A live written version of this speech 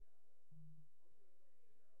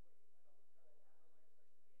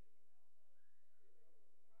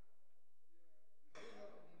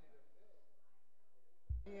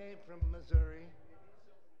from Missouri.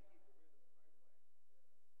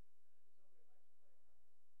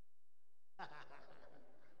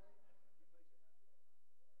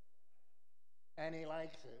 And he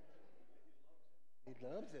likes it. He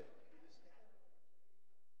loves it.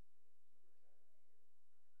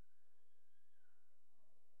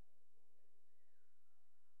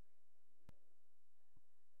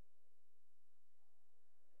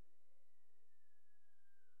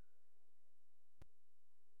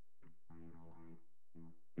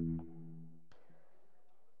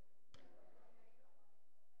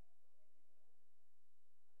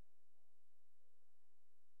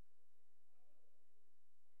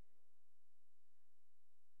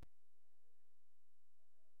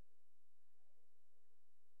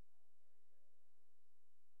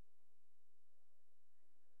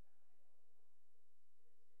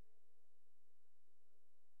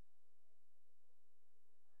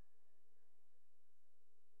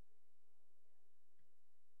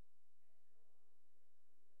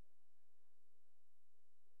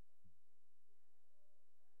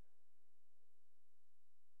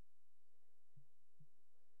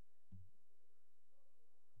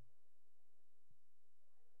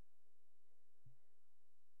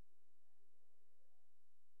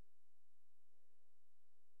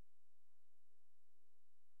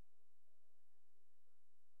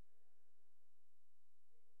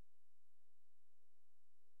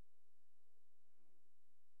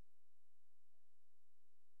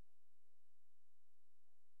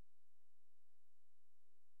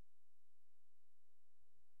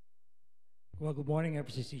 Well, good morning,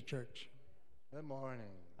 FCC Church. Good morning.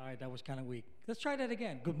 All right, that was kind of weak. Let's try that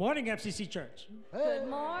again. Good morning, FCC Church. Hey. Good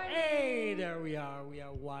morning. Hey, there we are. We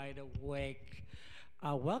are wide awake.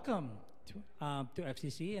 Welcome to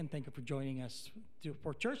FCC, and thank you for joining us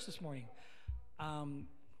for church this morning.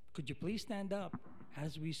 Could you please stand up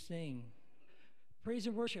as we sing praise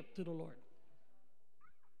and worship to the Lord?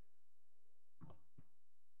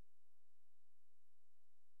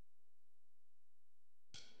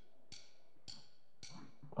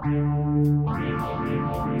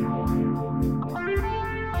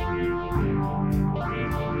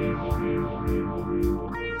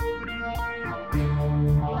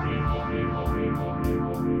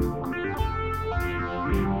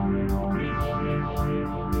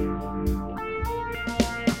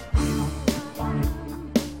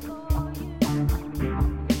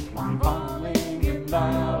 Falling in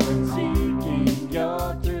love and seeking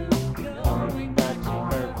your truth, knowing that your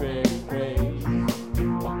perfect grace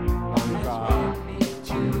has brought me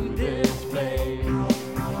to this place.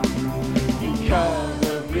 Because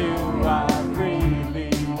of you, I freely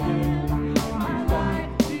give my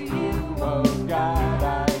life to you, oh God,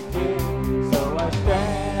 I give. So I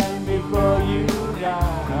stand before you,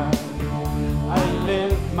 God. I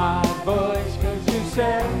lift my voice 'cause you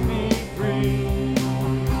set me free.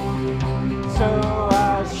 So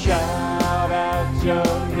I shout out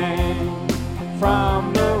your name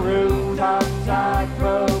from the rooftops. I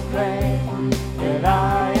proclaim that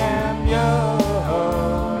I am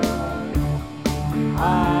yours.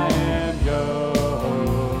 I am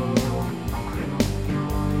yours.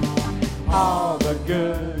 All the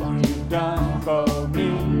good you've done for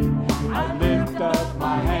me, I lift up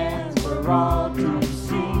my hands for all to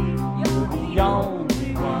see. You're the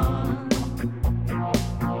only one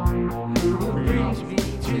who brings me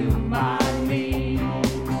to my knees,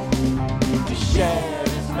 to share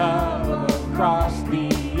His love across the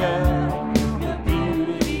earth, the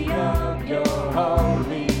beauty of your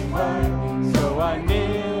holy word. So I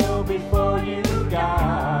kneel before you,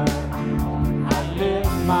 God. I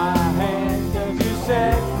lift my hands 'cause you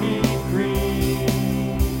set me free.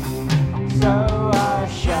 So I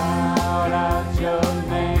shout out your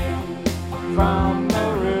name from the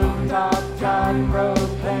rooftops. I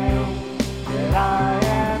proclaim that I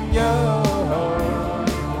am yours.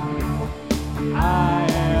 I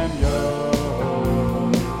am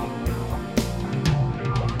yours.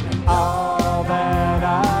 And all that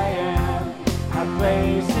I am, I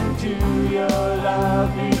place into your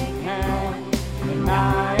loving hand. And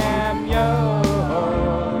I am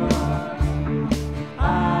yours. I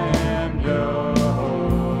am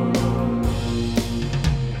yours.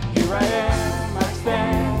 Here I am, I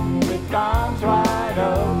stand with arms wide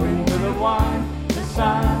open to the one, the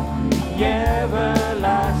Son, the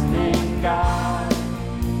everlasting God,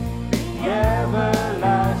 the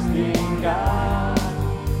everlasting God.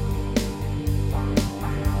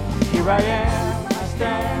 Here I am, I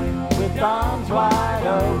stand with arms wide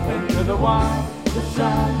open to the one, the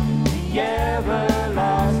Son, the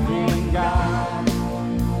everlasting God,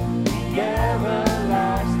 the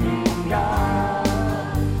everlasting God.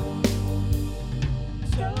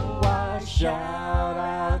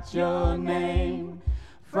 exalt your name.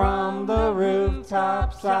 From the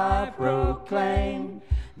rooftops I proclaim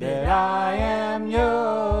that I am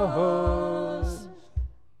yours.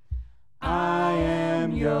 I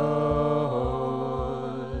am yours.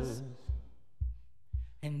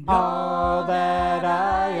 And All that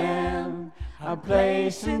I am, I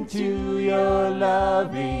place into your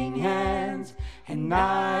loving hands, and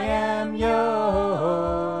I am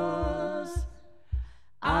yours.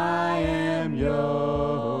 I am yours.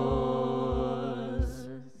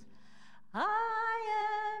 I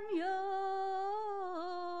am yours.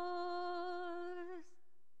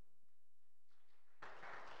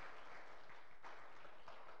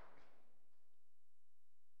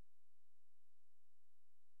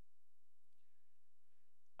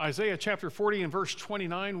 Isaiah chapter 40 and verse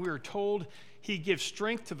 29, we are told he gives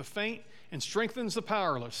strength to the faint and strengthens the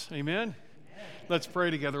powerless. Amen? Let's pray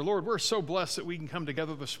together. Lord, we're so blessed that we can come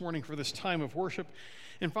together this morning for this time of worship.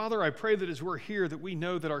 And Father, I pray that as we're here that we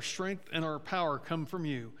know that our strength and our power come from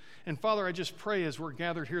you. And Father, I just pray as we're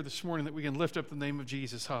gathered here this morning that we can lift up the name of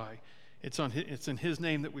Jesus high. It's in his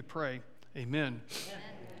name that we pray. Amen.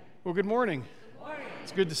 Well, good morning.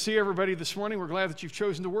 It's good to see everybody this morning. We're glad that you've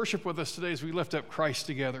chosen to worship with us today as we lift up Christ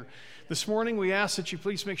together. This morning, we ask that you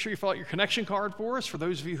please make sure you fill out your connection card for us. For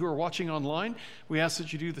those of you who are watching online, we ask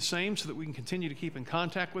that you do the same so that we can continue to keep in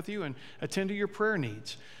contact with you and attend to your prayer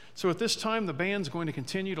needs. So at this time, the band's going to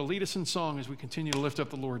continue to lead us in song as we continue to lift up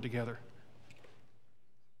the Lord together.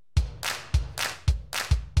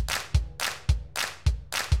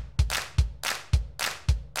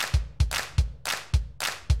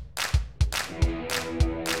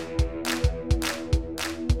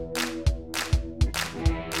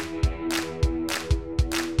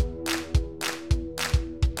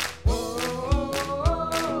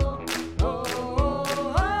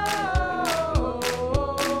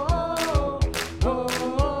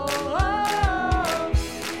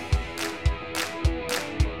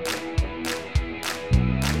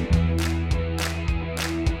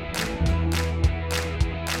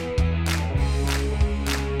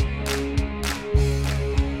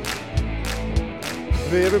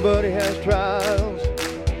 Everybody has trials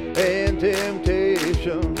and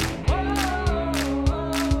temptation.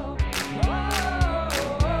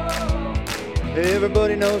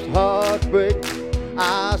 Everybody knows heartbreak,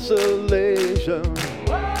 isolation.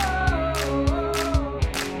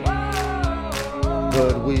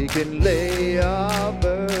 But we can lay our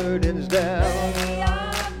burdens down.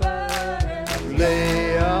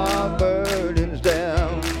 Lay our burdens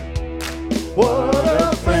down. What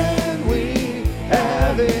a friend we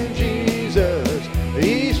have in Jesus.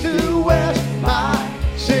 East to west, my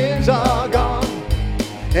sins are gone,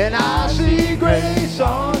 and I see grace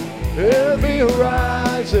on every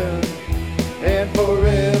horizon, and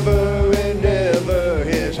forever and ever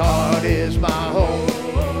his heart is my home.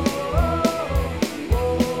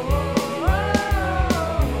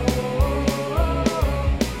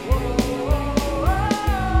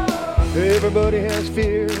 Everybody has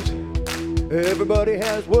fears, everybody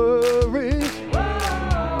has worries.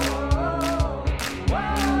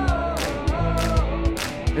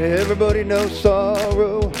 Everybody knows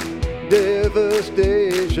sorrow,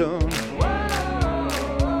 devastation.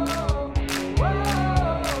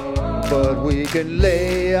 But we can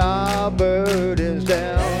lay our burdens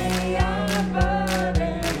down.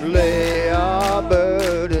 Lay our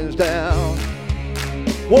burdens down.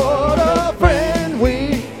 What a friend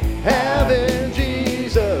we have in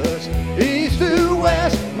Jesus. East to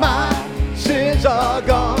west, my sins are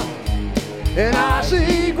gone, and I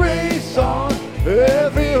see grace on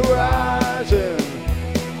every horizon,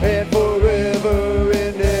 and forever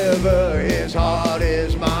and ever his heart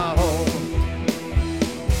is my home.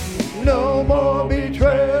 No more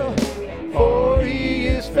betrayal, for he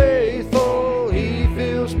is faithful. He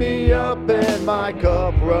fills me up and my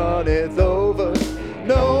cup runneth over.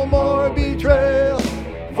 No more betrayal,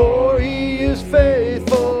 for he is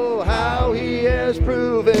faithful. How he has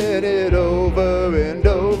proven it over and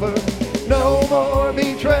over. No more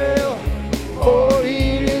betrayal, for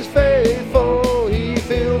he is faithful. He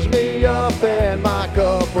fills me up and my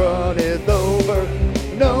cup runneth over.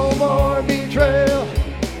 No more betrayal,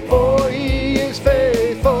 for he is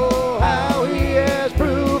faithful. How he has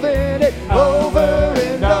proven it over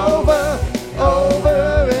and over,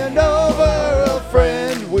 over and over. A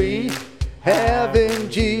friend we have in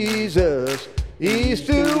Jesus. East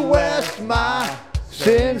to west, my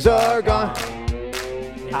sins are gone.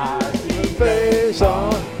 I see face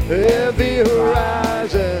on every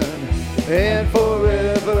horizon, and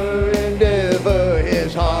forever and ever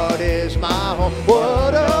his heart is my home.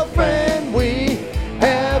 What a friend we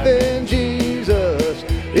have in Jesus.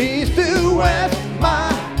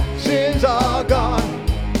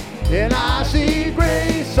 And I see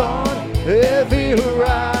grace on every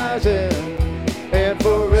horizon. And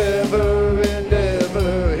forever and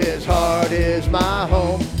ever, his heart is my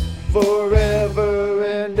home. Forever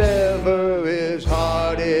and ever, his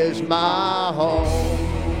heart is my home.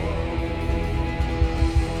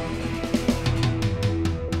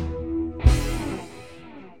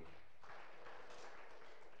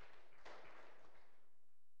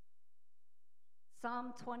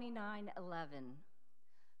 Psalm 29:11.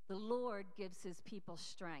 The Lord gives his people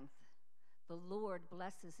strength. The Lord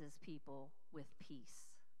blesses his people with peace.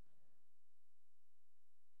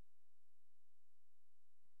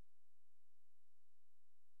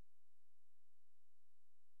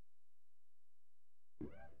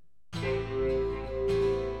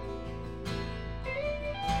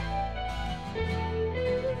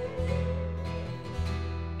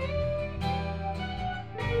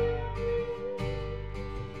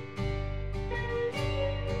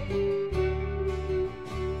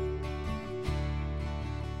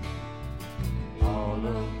 All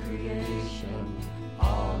of creation,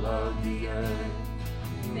 all of the earth,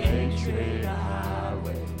 make straight a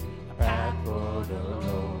highway, a path for the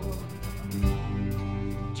Lord.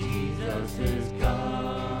 Jesus is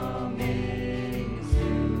coming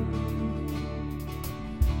soon.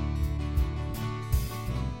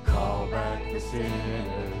 Call back the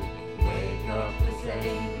sinner, wake up the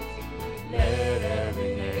saints, let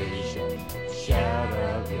every nation shout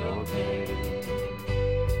of your praise.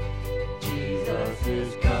 Jesus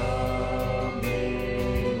is coming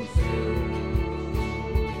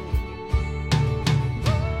soon.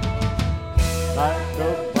 Like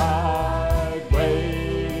the bride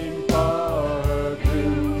waiting for her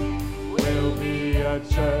groom, will be a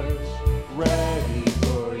church ready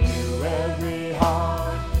for you. Every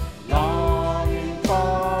heart longing for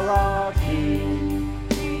our King.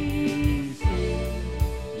 We sing,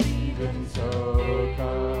 even so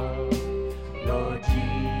come, Lord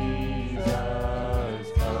Jesus,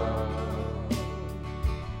 come.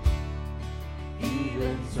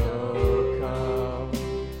 Even so come,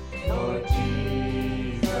 Lord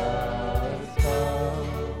Jesus,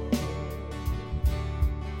 come.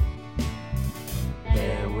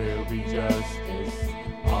 There will be justice,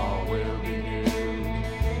 all will be new.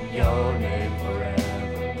 Your name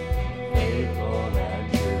forever, faithful and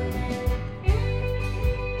true.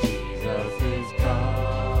 Jesus is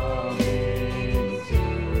coming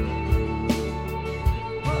soon.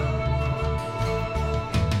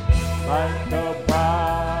 Like the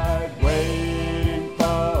bride waiting for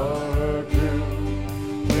her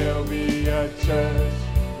groom, will be a church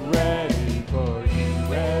ready for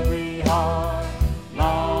you. Every heart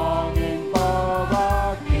longing for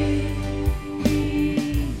our King. We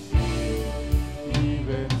sing,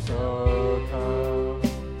 even so come,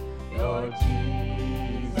 Lord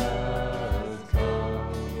Jesus,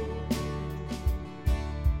 come.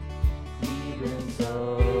 Even so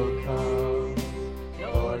come,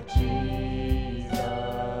 Lord Jesus,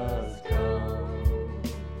 come.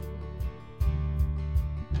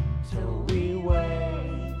 So we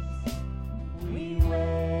wait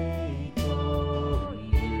for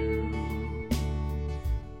you.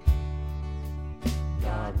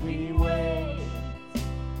 God, we wait,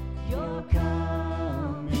 you're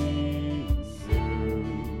coming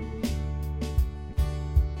soon.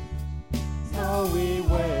 So we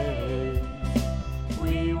wait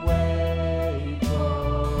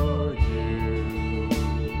for you.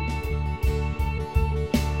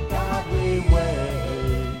 God, we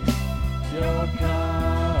wait, you're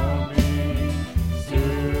coming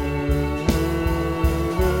soon.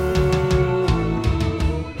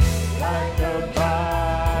 Like the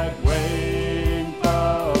bride waiting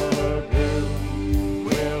for her groom,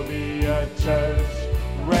 will be a church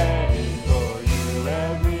ready for you.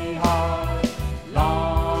 Every heart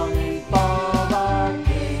longing for our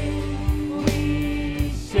King. We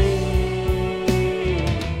sing,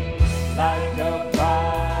 like the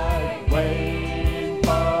bride waiting for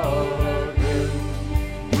her groom,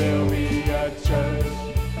 will be a church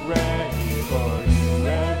ready for you.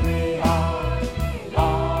 Every heart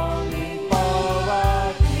longing for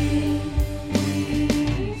our King. We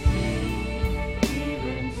sing,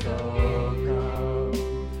 even so come,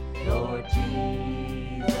 Lord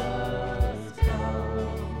Jesus,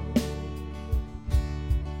 come.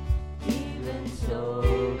 Even so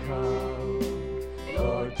come,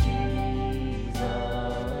 Lord Jesus,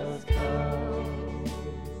 come.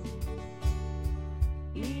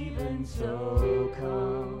 Even so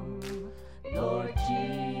come, Lord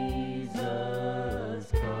Jesus,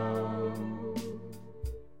 come.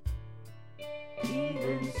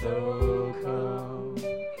 Even so come,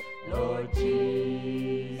 Lord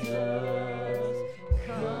Jesus,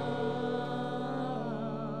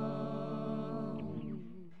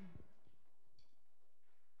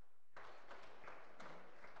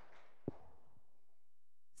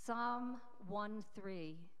 Psalm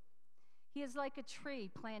 1:3. He is like a tree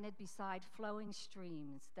planted beside flowing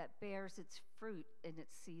streams that bears its fruit in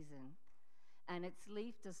its season, and its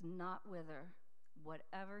leaf does not wither.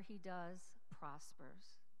 Whatever he does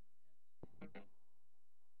prospers.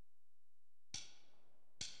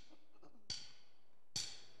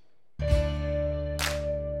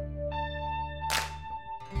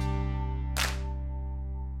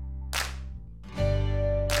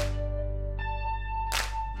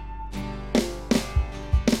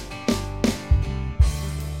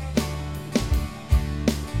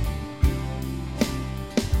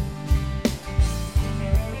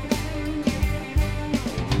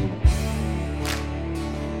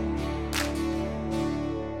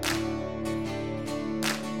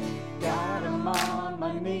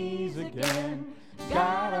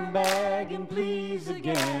 God, I'm begging, please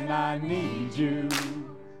again, I need you.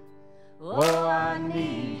 Oh, I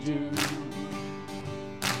need you.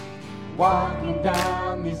 Walking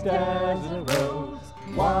down these desert roads,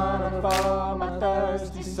 water for my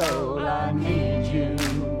thirsty soul, I need you.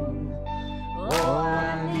 Oh,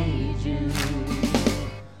 I need you.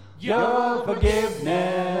 Your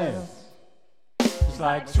forgiveness is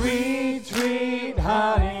like sweet, sweet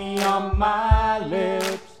honey on my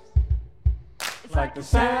lips. It's like the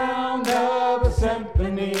sound of a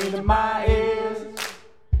symphony to my ears,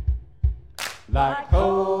 like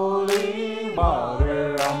holy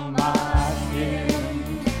water on my skin.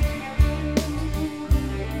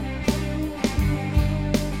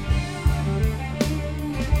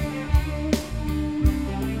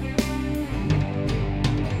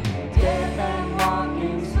 Dead man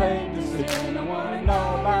walking, slave to sin, I want to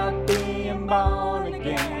know about being born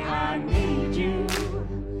again. I need you.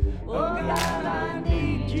 Oh God, I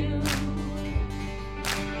need you.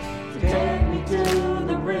 So take me to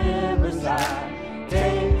the riverside,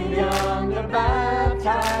 take me under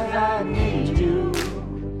baptized. I need you.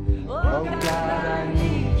 Oh God, I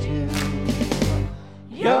need you.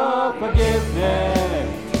 Your forgiveness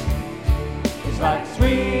is like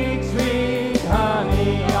sweet, sweet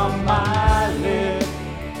honey on my lips.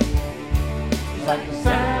 It's like the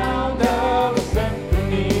sound of a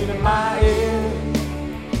symphony to my ears.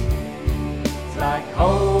 Like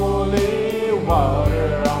holy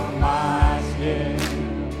water on my skin.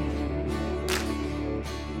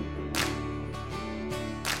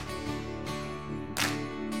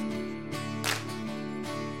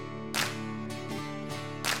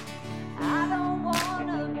 I don't want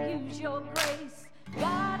to abuse your grace.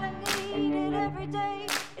 God, I need it every day.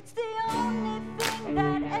 It's the only thing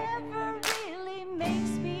that ever really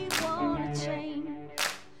makes me want to change.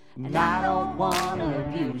 And I don't want to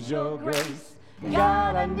abuse your grace.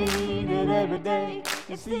 God, I need it every day.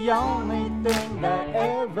 It's the only thing that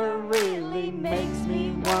ever really makes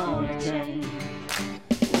me want to change.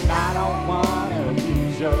 And I don't want to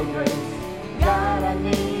abuse your grace. God, I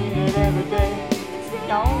need it every day. It's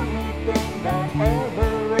the only thing that ever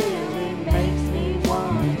really makes me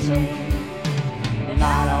want to change. And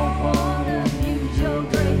I don't want to abuse your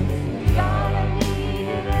grace. God, I need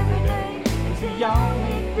it every day. It's the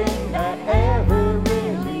only thing that ever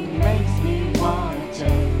really makes me want to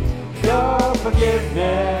change. Your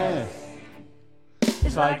forgiveness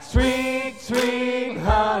is like sweet, sweet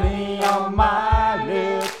honey on my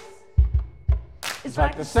lips. It's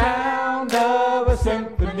like the sound of a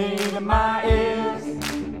symphony to my ears.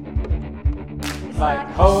 It's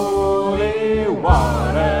like holy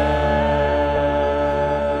water.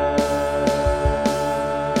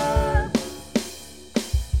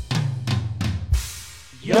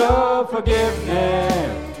 Your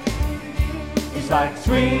forgiveness is like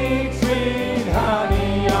sweet, sweet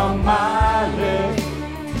honey on my lips.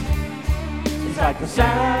 It's like the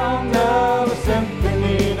sound of a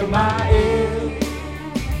symphony to my ears.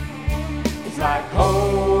 It's like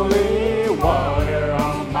holy water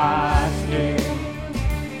on my skin.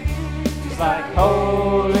 It's like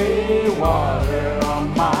holy water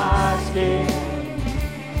on my skin.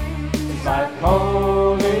 It's like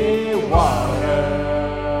holy water.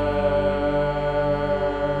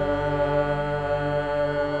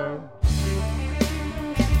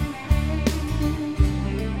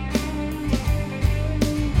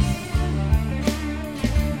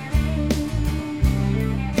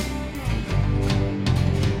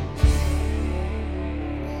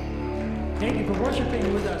 Thank you for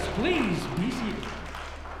worshiping with us. Please be seated.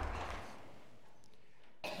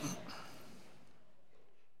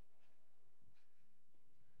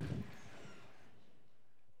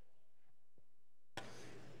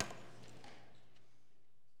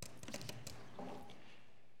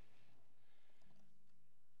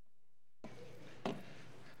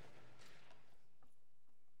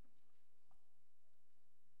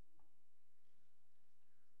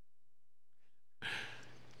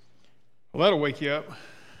 Well, that'll wake you up.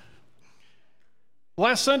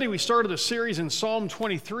 Last Sunday, we started a series in Psalm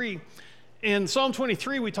 23. In Psalm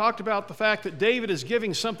 23, we talked about the fact that David is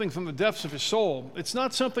giving something from the depths of his soul. It's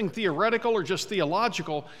not something theoretical or just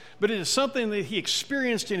theological, but it is something that he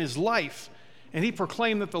experienced in his life, and he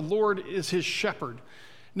proclaimed that the Lord is his shepherd.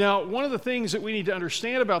 Now, one of the things that we need to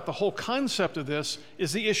understand about the whole concept of this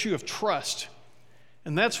is the issue of trust.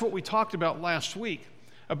 And that's what we talked about last week,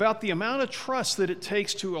 about the amount of trust that it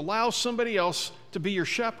takes to allow somebody else to be your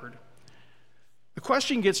shepherd. The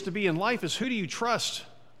question gets to be in life is, who do you trust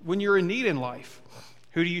when you're in need in life?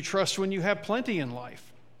 Who do you trust when you have plenty in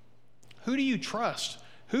life? Who do you trust?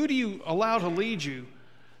 Who do you allow to lead you?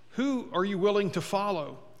 Who are you willing to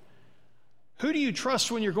follow? Who do you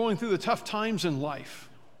trust when you're going through the tough times in life,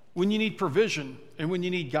 when you need provision and when you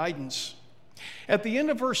need guidance? At the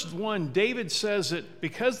end of verse 1, David says that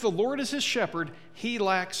because the Lord is his shepherd, he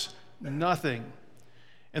lacks nothing.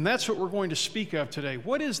 And that's what we're going to speak of today.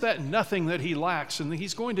 What is that nothing that he lacks? And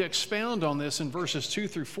he's going to expound on this in verses 2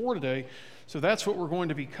 through 4 today. So that's what we're going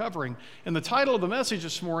to be covering. And the title of the message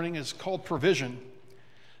this morning is called Provision.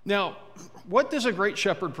 Now, what does a great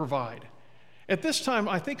shepherd provide? At this time,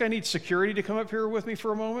 I think I need security to come up here with me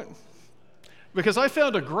for a moment, because I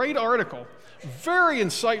found a great article, very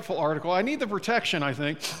insightful article. I need the protection, I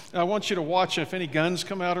think. I want you to watch if any guns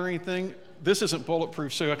come out or anything. This isn't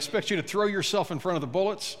bulletproof, so I expect you to throw yourself in front of the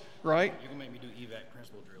bullets, right? You're going to make me do evac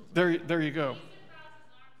principle drills. There you go.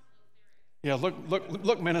 Yeah,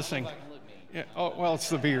 look menacing. Yeah, oh, well, it's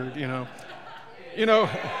the beard, you know. There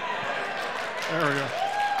we go.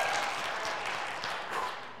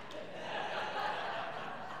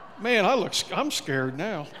 Man, I'm scared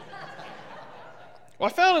now. Well,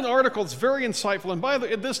 I found an article that's very insightful, and by the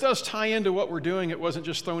way, this does tie into what we're doing. It wasn't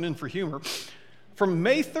just thrown in for humor. From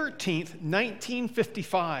May 13th,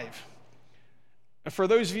 1955. For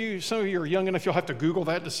those of you, some of you are young enough, you'll have to Google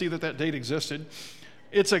that to see that date existed.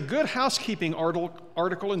 It's a Good Housekeeping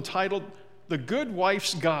article entitled The Good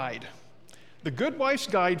Wife's Guide. The Good Wife's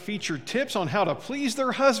Guide featured tips on how to please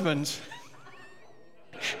their husbands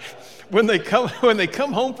when they come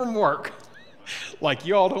home from work. Like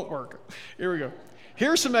y'all don't work. Here we go.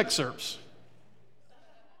 Here's some excerpts.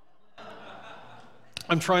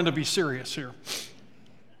 I'm trying to be serious here.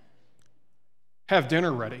 Have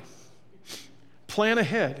dinner ready. Plan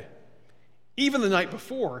ahead, even the night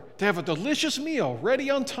before, to have a delicious meal ready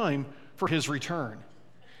on time for his return.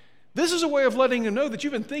 This is a way of letting him know that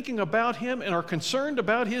you've been thinking about him and are concerned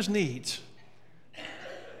about his needs.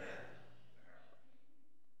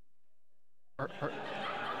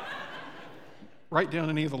 Write down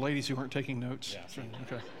any of the ladies who aren't taking notes. Yeah.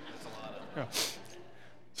 Okay. Yeah.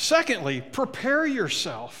 Secondly, prepare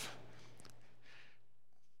yourself.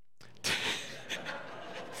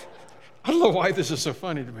 I don't know why this is so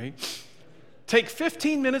funny to me. Take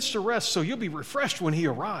 15 minutes to rest so you'll be refreshed when he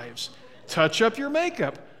arrives. Touch up your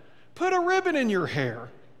makeup. Put a ribbon in your hair.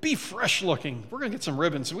 Be fresh looking. We're going to get some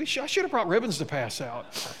ribbons. I should have brought ribbons to pass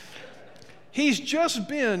out. He's just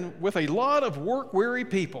been with a lot of work-weary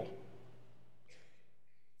people.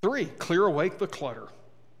 3, clear away the clutter.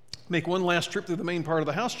 Make one last trip through the main part of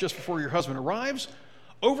the house just before your husband arrives.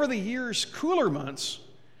 Over the year's cooler months,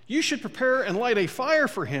 you should prepare and light a fire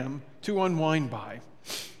for him to unwind by.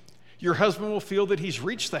 Your husband will feel that he's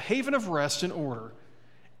reached the haven of rest and order,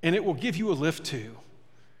 and it will give you a lift too.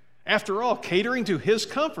 After all, catering to his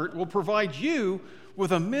comfort will provide you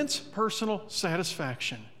with immense personal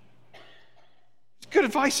satisfaction. It's good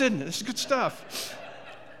advice, isn't it? This is good stuff.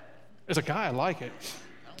 As a guy, I like it.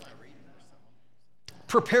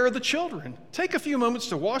 Prepare the children. Take a few moments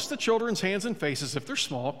to wash the children's hands and faces if they're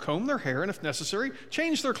small, comb their hair, and if necessary,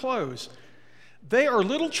 change their clothes. They are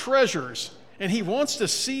little treasures, and he wants to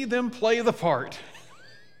see them play the part.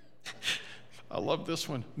 I love this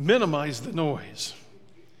one. Minimize the noise.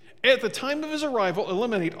 At the time of his arrival,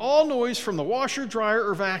 eliminate all noise from the washer, dryer,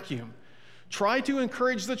 or vacuum. Try to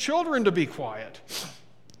encourage the children to be quiet.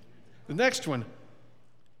 The next one,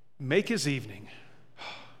 make his evening.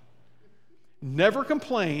 Never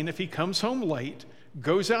complain if he comes home late,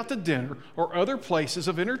 goes out to dinner, or other places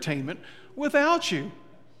of entertainment without you.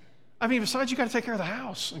 Besides, you got to take care of the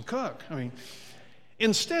house and cook.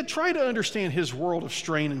 Instead, try to understand his world of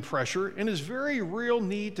strain and pressure and his very real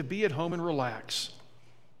need to be at home and relax.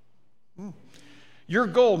 Your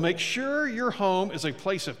goal, make sure your home is a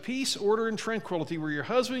place of peace, order, and tranquility where your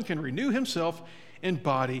husband can renew himself in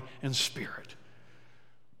body and spirit.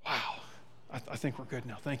 Wow. I think we're good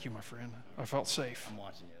now. Thank you, my friend. I felt safe. I'm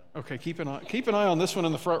watching you. Okay, keep an eye on this one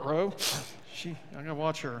in the front row. I'm going to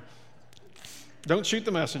watch her. Don't shoot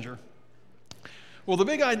the messenger. Well, the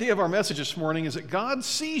big idea of our message this morning is that God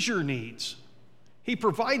sees your needs. He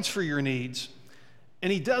provides for your needs,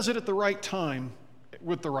 and He does it at the right time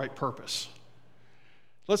with the right purpose.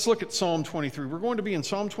 Let's look at Psalm 23. We're going to be in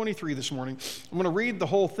Psalm 23 this morning. I'm going to read the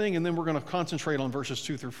whole thing, and then we're going to concentrate on verses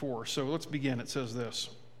 2 through 4. So let's begin. It says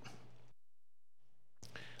this.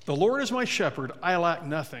 The Lord is my shepherd, I lack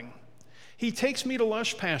nothing. He takes me to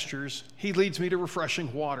lush pastures. He leads me to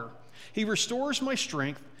refreshing water. He restores my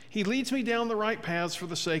strength. He leads me down the right paths for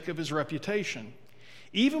the sake of His reputation.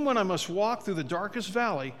 Even when I must walk through the darkest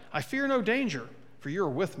valley, I fear no danger, for You are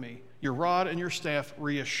with me. Your rod and Your staff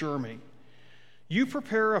reassure me. You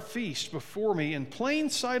prepare a feast before me in plain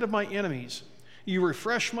sight of my enemies. You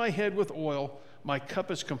refresh my head with oil. My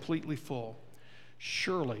cup is completely full.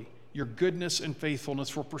 Surely Your goodness and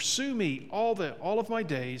faithfulness will pursue me all of my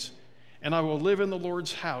days, and I will live in the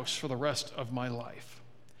Lord's house for the rest of my life.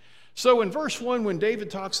 So in verse 1, when David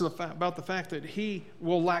talks about the fact that he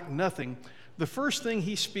will lack nothing, the first thing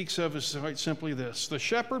he speaks of is quite simply this: the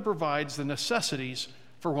shepherd provides the necessities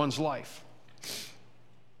for one's life.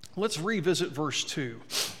 Let's revisit verse 2.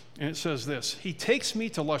 And it says this: He takes me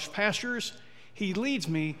to lush pastures. He leads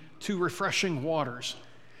me to refreshing waters.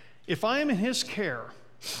 If I am in His care,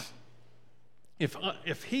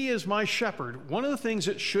 if He is my shepherd, one of the things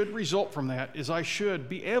that should result from that is I should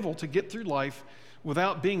be able to get through life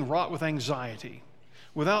without being wrought with anxiety,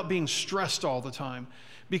 without being stressed all the time,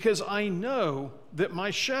 because I know that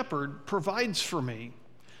my shepherd provides for me,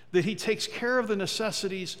 that He takes care of the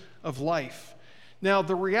necessities of life. Now,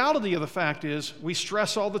 the reality of the fact is we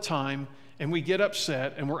stress all the time, and we get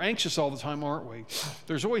upset, and we're anxious all the time, aren't we?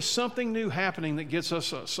 There's always something new happening that gets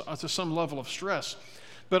us to some level of stress.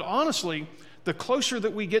 But honestly, the closer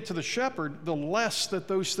that we get to the shepherd, the less that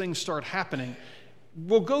those things start happening.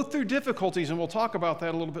 We'll go through difficulties, and we'll talk about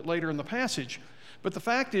that a little bit later in the passage. But the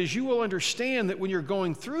fact is, you will understand that when you're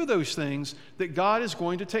going through those things, that God is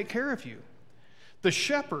going to take care of you. The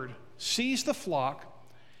shepherd sees the flock.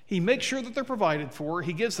 He makes sure that they're provided for.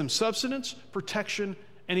 He gives them subsistence, protection,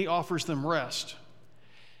 and He offers them rest.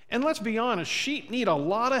 And let's be honest, sheep need a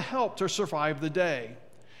lot of help to survive the day.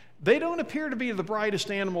 They don't appear to be the brightest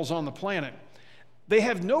animals on the planet. They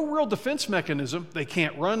have no real defense mechanism. They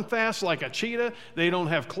can't run fast like a cheetah. They don't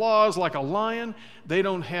have claws like a lion. They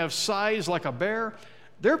don't have size like a bear.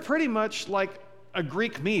 They're pretty much like a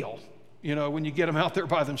Greek meal, when you get them out there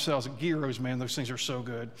by themselves. Gyros, man, those things are so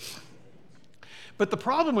good. But the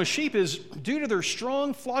problem with sheep is, due to their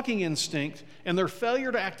strong flocking instinct and their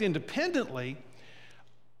failure to act independently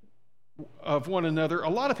of one another, a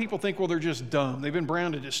lot of people think, well, they're just dumb. They've been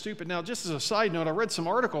branded as stupid. Now, just as a side note, I read some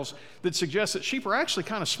articles that suggest that sheep are actually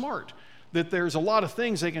kind of smart, that there's a lot of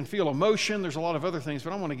things they can feel emotion. There's a lot of other things,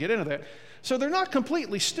 but I don't want to get into that. So they're not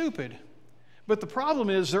completely stupid. But the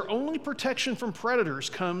problem is their only protection from predators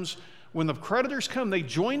comes when the predators come, they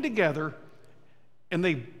join together and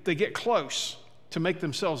they get close to make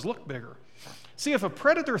themselves look bigger. See, if a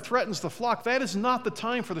predator threatens the flock, that is not the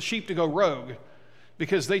time for the sheep to go rogue,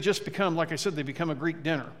 because they just become, like I said, they become a Greek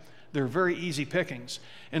dinner. They're very easy pickings.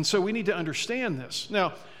 And so we need to understand this.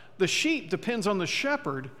 Now, the sheep depends on the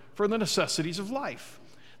shepherd for the necessities of life.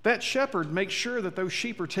 That shepherd makes sure that those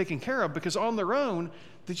sheep are taken care of, because on their own,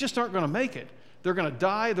 they just aren't going to make it. They're going to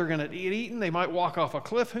die. They're going to get eaten. They might walk off a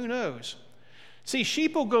cliff. Who knows? See,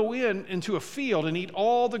 sheep will go into a field and eat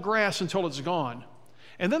all the grass until it's gone.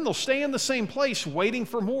 And then they'll stay in the same place waiting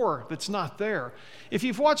for more that's not there. If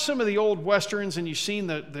you've watched some of the old Westerns and you've seen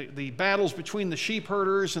the battles between the sheep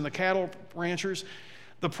herders and the cattle ranchers,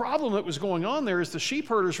 the problem that was going on there is the sheep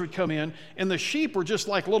herders would come in, and the sheep were just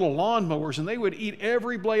like little lawnmowers, and they would eat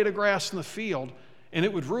every blade of grass in the field, and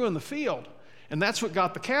it would ruin the field. And that's what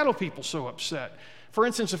got the cattle people so upset. For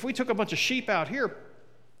instance, if we took a bunch of sheep out here,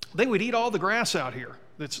 they would eat all the grass out here.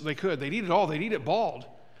 They could. They'd eat it all. They'd eat it bald.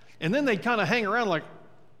 And then they'd kind of hang around like,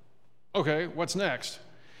 okay, what's next?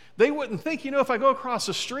 They wouldn't think, if I go across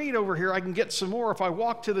the street over here, I can get some more. If I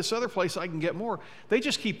walk to this other place, I can get more. They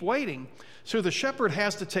just keep waiting. So the shepherd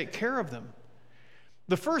has to take care of them.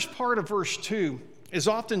 The first part of verse 2 is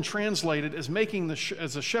often translated as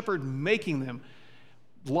as a shepherd making them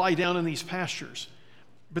lie down in these pastures.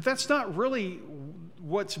 But that's not really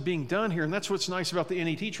what's being done here, and that's what's nice about the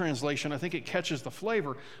NET translation. I think it catches the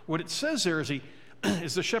flavor. What it says there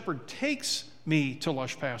is the shepherd takes me to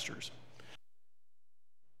lush pastures.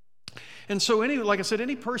 And so like I said,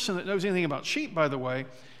 any person that knows anything about sheep, by the way,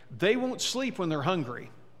 they won't sleep when they're hungry.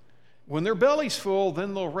 When their belly's full,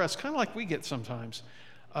 then they'll rest, kind of like we get sometimes.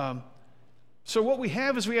 So what we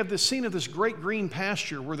have is we have this scene of this great green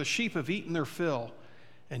pasture where the sheep have eaten their fill.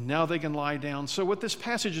 and now they can lie down. So what this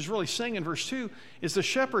passage is really saying in verse 2 is the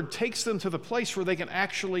shepherd takes them to the place where they can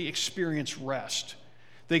actually experience rest.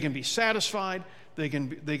 They can be satisfied, they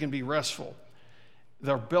can be restful.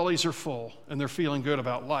 Their bellies are full, and they're feeling good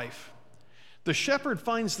about life. The shepherd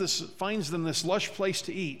finds them this lush place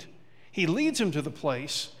to eat. He leads them to the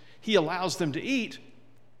place. He allows them to eat,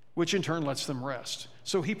 which in turn lets them rest.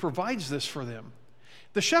 So he provides this for them.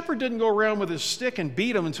 The shepherd didn't go around with his stick and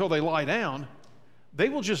beat them until they lie down. They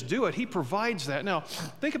will just do it. He provides that. Now,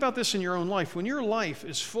 think about this in your own life. When your life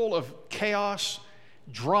is full of chaos,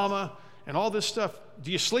 drama, and all this stuff,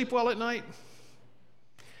 do you sleep well at night?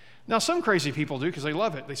 Now, some crazy people do because they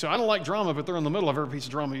love it. They say, I don't like drama, but they're in the middle of every piece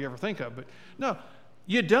of drama you ever think of. But no,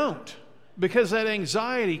 you don't, because that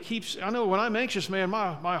anxiety keeps, I know when I'm anxious, man,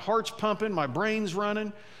 my heart's pumping, my brain's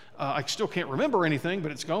running. I still can't remember anything,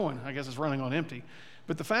 but it's going. I guess it's running on empty.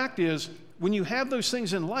 But the fact is, when you have those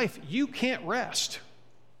things in life, you can't rest.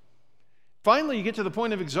 Finally, you get to the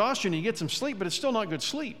point of exhaustion, you get some sleep, but it's still not good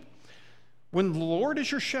sleep. When the Lord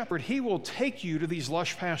is your shepherd, he will take you to these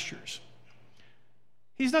lush pastures.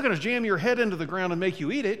 He's not going to jam your head into the ground and make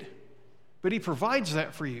you eat it, but he provides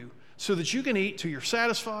that for you so that you can eat till you're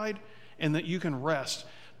satisfied and that you can rest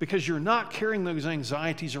because you're not carrying those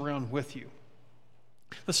anxieties around with you.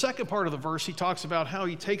 The second part of the verse, he talks about how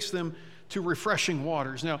he takes them to refreshing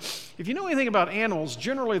waters. Now, if you know anything about animals,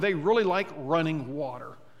 generally they really like running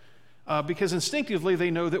water because instinctively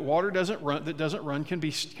they know that water that doesn't run can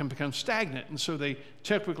become stagnant, and so they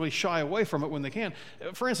typically shy away from it when they can.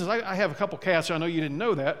 For instance, I have a couple cats. I know you didn't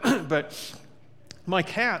know that, but my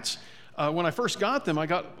cats, when I first got them, I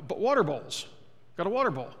got water bowls. Got a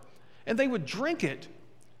water bowl, and they would drink it.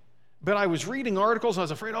 But I was reading articles, and I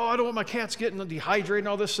was afraid, I don't want my cats getting dehydrated and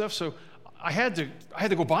all this stuff. So I had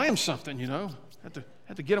to go buy them something, had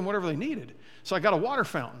to get them whatever they needed. So I got a water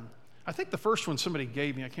fountain. I think the first one somebody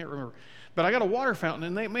gave me, I can't remember. But I got a water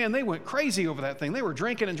fountain, and they went crazy over that thing. They were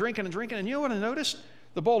drinking and drinking and drinking, and you know what I noticed?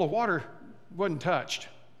 The bowl of water wasn't touched.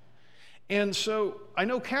 And so I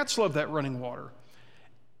know cats love that running water.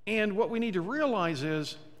 And what we need to realize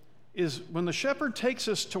is when the shepherd takes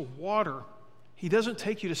us to water, he doesn't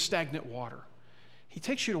take you to stagnant water. He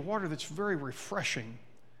takes you to water that's very refreshing.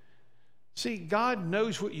 See, God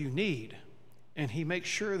knows what you need, and he makes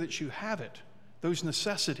sure that you have it, those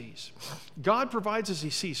necessities. God provides as he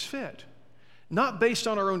sees fit, not based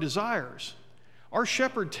on our own desires. Our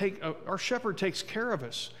shepherd takes care of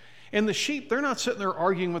us. And the sheep, they're not sitting there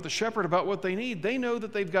arguing with the shepherd about what they need. They know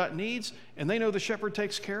that they've got needs, and they know the shepherd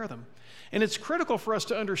takes care of them. And it's critical for us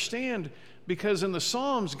to understand, because in the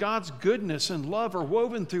Psalms, God's goodness and love are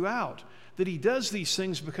woven throughout, that he does these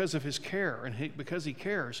things because of his care and because he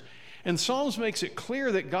cares. And Psalms makes it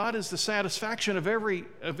clear that God is the satisfaction of every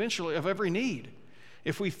need.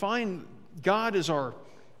 If we find God is where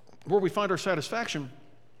we find our satisfaction,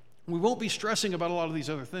 we won't be stressing about a lot of these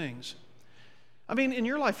other things. I mean, in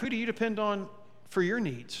your life, who do you depend on for your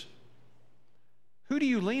needs? Who do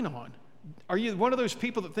you lean on? Are you one of those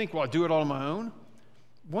people that think, well, I do it all on my own?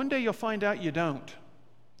 One day you'll find out you don't,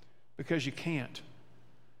 because you can't.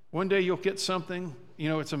 One day you'll get something,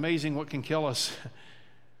 it's amazing what can kill us.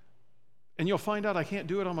 And you'll find out I can't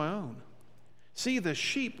do it on my own. See, the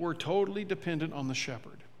sheep were totally dependent on the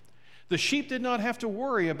shepherd. The sheep did not have to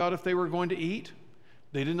worry about if they were going to eat.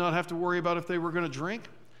 They did not have to worry about if they were going to drink.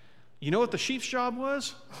 You know what the sheep's job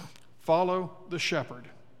was? Follow the shepherd.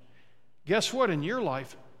 Guess what? In your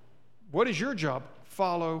life, what is your job?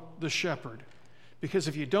 Follow the shepherd. Because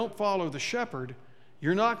if you don't follow the shepherd,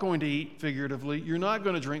 you're not going to eat figuratively, you're not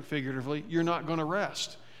going to drink figuratively, you're not going to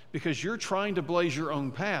rest, because you're trying to blaze your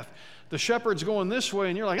own path. The shepherd's going this way,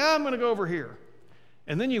 and you're like, I'm going to go over here.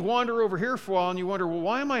 And then you wander over here for a while, and you wonder, well,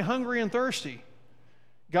 why am I hungry and thirsty?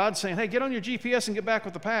 God's saying, hey, get on your GPS and get back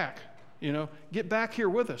with the pack. Get back here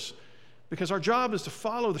with us. Because our job is to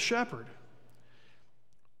follow the shepherd.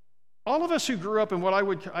 All of us who grew up in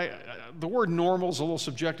the word normal is a little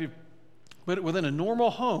subjective, but within a normal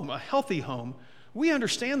home, a healthy home, we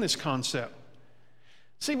understand this concept.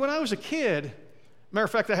 See, when I was a kid, matter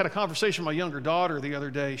of fact, I had a conversation with my younger daughter the other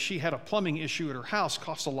day. She had a plumbing issue at her house,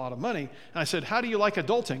 cost a lot of money. And I said, how do you like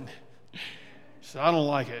adulting? She said, I don't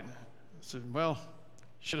like it. I said, well,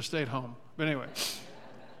 you should have stayed home. But anyway,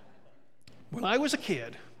 when I was a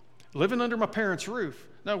kid, living under my parents' roof,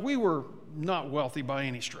 now we were not wealthy by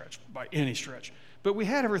any stretch, but we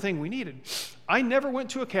had everything we needed. I never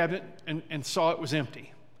went to a cabinet and saw it was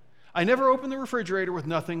empty. I never opened the refrigerator with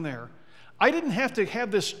nothing there. I didn't have to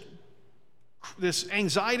have this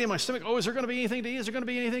anxiety in my stomach. Oh, is there going to be anything to eat? Is there going to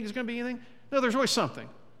be anything? Is there going to be anything? No, there's always something.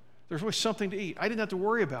 There's always something to eat. I didn't have to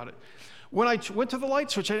worry about it. When I went to the light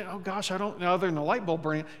switch, oh gosh, I don't know, other than the light bulb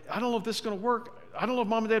burning, I don't know if this is going to work. I don't know if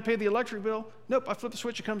mom and dad paid the electric bill. Nope, I flip the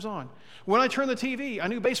switch, it comes on. When I turned the TV, I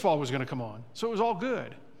knew baseball was going to come on, so it was all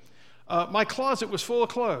good. My closet was full of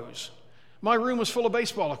clothes. My room was full of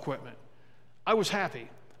baseball equipment. I was happy.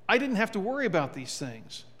 I didn't have to worry about these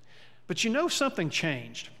things. But you know, something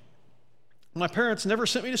changed. My parents never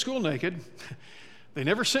sent me to school naked. They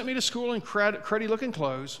never sent me to school in cruddy looking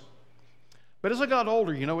clothes. But as I got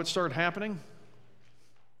older, you know what started happening?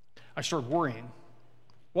 I started worrying.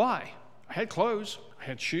 Why? I had clothes, I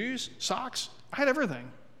had shoes, socks, I had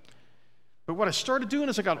everything. But what I started doing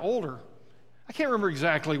as I got older, I can't remember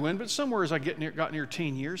exactly when, but somewhere as I got near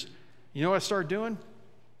teen years, you know what I started doing?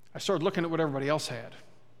 I started looking at what everybody else had.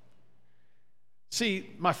 See,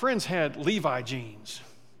 my friends had Levi jeans.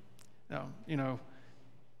 Now, you know,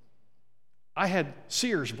 I had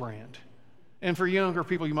Sears brand. And for younger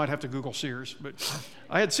people, you might have to Google Sears, but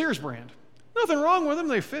I had Sears brand. Nothing wrong with them.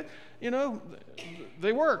 They fit, you know,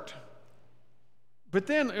 they worked. But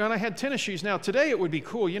then, when I had tennis shoes, now today it would be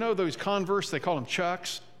cool. You know those Converse, they call them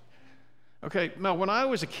Chucks? Okay, now when I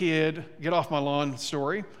was a kid, get off my lawn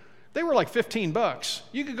story, they were like $15.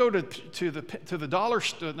 You could go to the dollar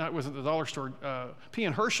store, not wasn't the dollar store, P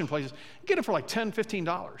and Hershey places, get them for like $10,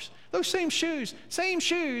 $15. Those same shoes,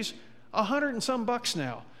 $100 and some bucks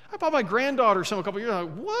now. I bought my granddaughter some a couple years ago.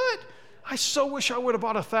 What? I so wish I would have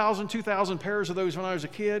bought 1,000, 2,000 pairs of those when I was a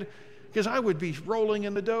kid, because I would be rolling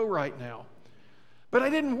in the dough right now. But I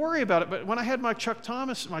didn't worry about it. But when I had my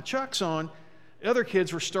Chucks on, other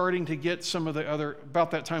kids were starting to get some of the other,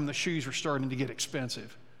 about that time the shoes were starting to get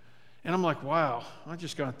expensive. And I'm like, wow, I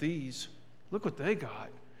just got these. Look what they got.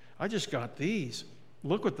 I just got these.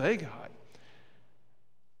 Look what they got.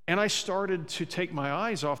 And I started to take my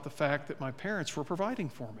eyes off the fact that my parents were providing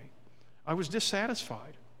for me. I was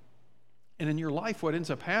dissatisfied. And in your life, what ends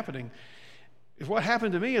up happening is what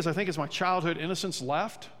happened to me is I think as my childhood innocence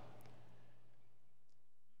left,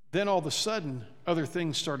 then all of a sudden, other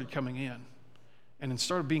things started coming in. And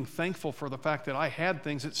instead of being thankful for the fact that I had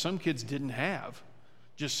things that some kids didn't have,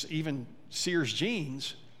 just even Sears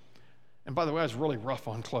jeans. And by the way, I was really rough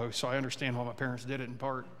on clothes, so I understand why my parents did it in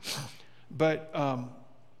part. But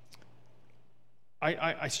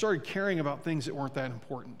I started caring about things that weren't that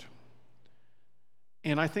important.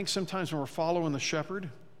 And I think sometimes when we're following the shepherd,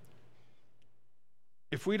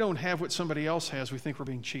 if we don't have what somebody else has, we think we're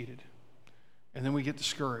being cheated. And then we get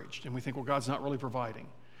discouraged, and we think, well, God's not really providing.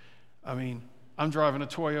 I mean, I'm driving a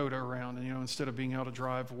Toyota around, and, you know, instead of being able to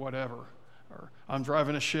drive whatever. Or I'm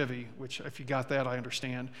driving a Chevy, which if you got that, I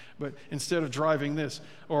understand. But instead of driving this,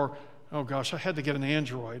 or, oh gosh, I had to get an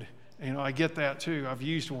Android. You know, I get that too. I've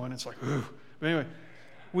used one. It's like, ooh. But anyway,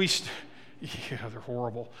 yeah, they're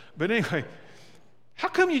horrible. But anyway, how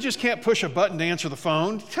come you just can't push a button to answer the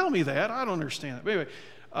phone? Tell me that. I don't understand it. But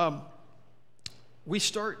anyway, we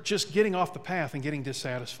start just getting off the path and getting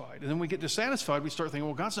dissatisfied. And then we get dissatisfied, we start thinking,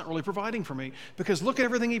 well, God's not really providing for me because look at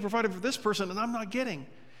everything he provided for this person and I'm not getting.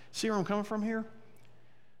 See where I'm coming from here?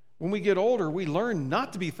 When we get older, we learn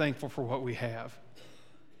not to be thankful for what we have.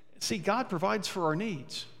 See, God provides for our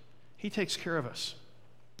needs. He takes care of us.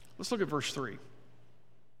 Let's look at verse 3.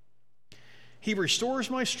 He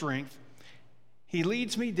restores my strength. He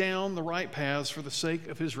leads me down the right paths for the sake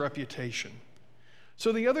of his reputation.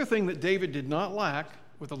 So the other thing that David did not lack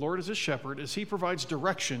with the Lord as his shepherd is he provides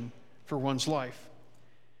direction for one's life.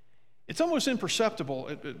 It's almost imperceptible,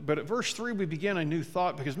 but at verse 3 we begin a new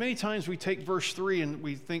thought because many times we take verse 3 and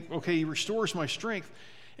we think, okay, he restores my strength,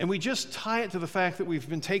 and we just tie it to the fact that we've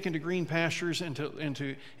been taken to green pastures and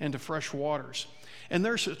to fresh waters. And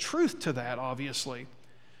there's a truth to that, obviously,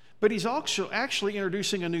 but he's also actually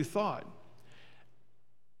introducing a new thought.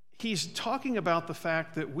 He's talking about the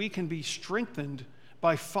fact that we can be strengthened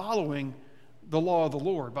by following the law of the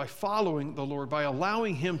Lord, by following the Lord, by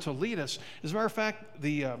allowing him to lead us. As a matter of fact,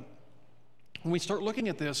 when we start looking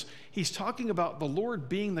at this, he's talking about the Lord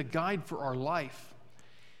being the guide for our life.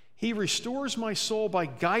 He restores my soul by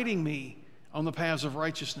guiding me on the paths of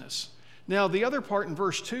righteousness. Now, the other part in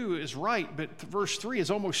verse 2 is right, but verse 3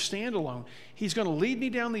 is almost standalone. He's going to lead me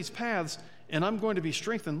down these paths, and I'm going to be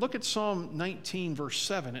strengthened. Look at Psalm 19, verse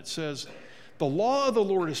 7. It says, "The law of the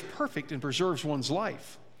Lord is perfect and preserves one's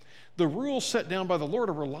life. The rules set down by the Lord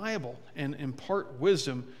are reliable and impart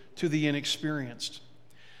wisdom to the inexperienced."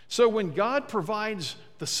 So when God provides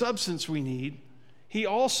the substance we need, he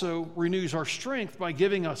also renews our strength by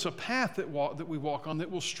giving us a path that we walk on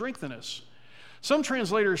that will strengthen us. Some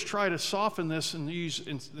translators try to soften this and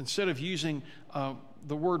instead of using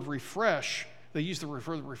the word refresh, they use the word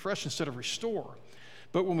refresh instead of restore.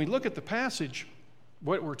 But when we look at the passage,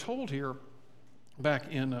 what we're told here,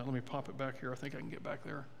 back in, let me pop it back here. I think I can get back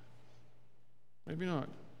there. Maybe not.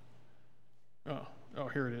 Oh,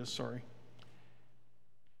 here it is, sorry.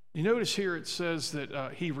 You notice here it says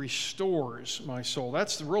that he restores my soul.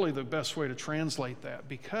 That's really the best way to translate that,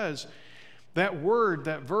 because that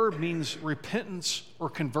verb means repentance or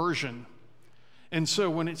conversion. And so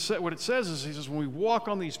what it says is, he says, when we walk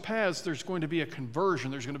on these paths, there's going to be a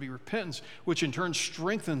conversion, there's going to be repentance, which in turn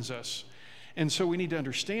strengthens us. And so we need to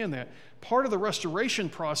understand that. Part of the restoration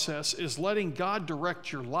process is letting God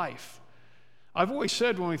direct your life. I've always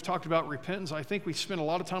said when we've talked about repentance, I think we spend a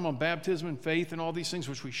lot of time on baptism and faith and all these things,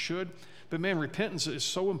 which we should. But man, repentance is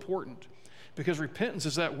so important, because repentance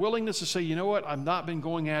is that willingness to say, you know what, I've not been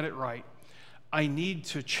going at it right. I need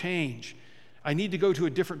to change. I need to go to a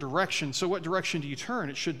different direction. So what direction do you turn?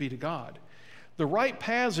 It should be to God. The right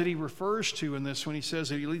paths that he refers to in this, when he says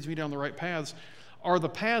that he leads me down the right paths, are the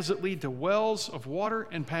paths that lead to wells of water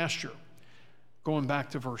and pasture, going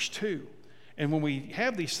back to verse 2. And when we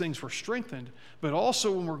have these things, we're strengthened. But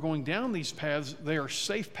also when we're going down these paths, they are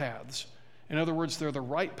safe paths. In other words, they're the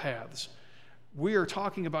right paths. We are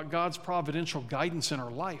talking about God's providential guidance in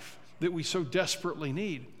our life that we so desperately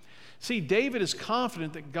need. See, David is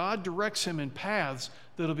confident that God directs him in paths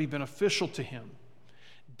that will be beneficial to him.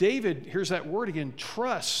 David, here's that word again,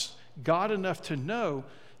 trusts God enough to know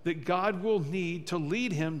that God will need to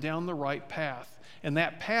lead him down the right path. And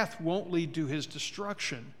that path won't lead to his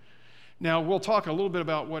destruction. Now, we'll talk a little bit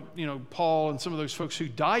about what, Paul and some of those folks who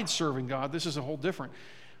died serving God. This is a whole different.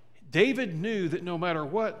 David knew that no matter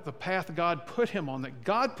what the path God put him on, that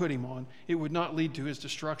God put him on, it would not lead to his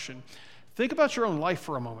destruction. Think about your own life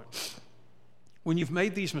for a moment. When you've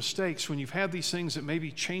made these mistakes, when you've had these things that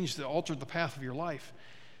maybe altered the path of your life,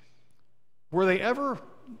 were they ever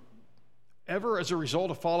as a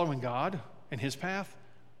result of following God and his path?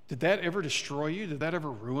 Did that ever destroy you? Did that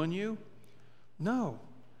ever ruin you? No.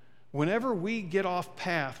 Whenever we get off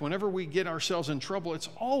path, whenever we get ourselves in trouble, it's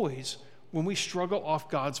always when we struggle off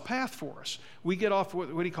God's path for us. We get off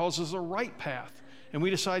what he calls as the right path. And we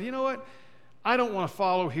decide, you know what? I don't want to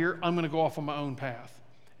follow here. I'm going to go off on my own path.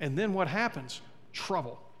 And then what happens?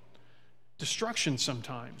 Trouble. Destruction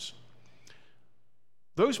sometimes.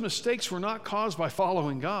 Those mistakes were not caused by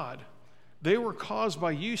following God. They were caused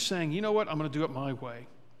by you saying, you know what? I'm going to do it my way.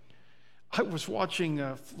 I was watching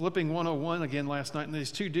Flipping 101 again last night, and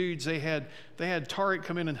these two dudes, they had Tariq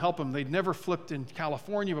come in and help them. They'd never flipped in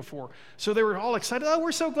California before. So they were all excited. Oh,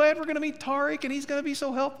 we're so glad we're going to meet Tariq, and he's going to be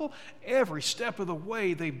so helpful. Every step of the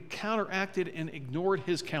way, they counteracted and ignored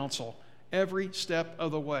his counsel. Every step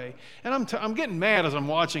of the way. And I'm getting mad as I'm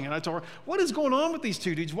watching it. I told her, what is going on with these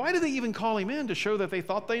two dudes? Why did they even call him in to show that they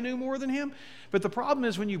thought they knew more than him? But the problem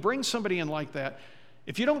is when you bring somebody in like that,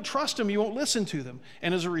 if you don't trust them, you won't listen to them.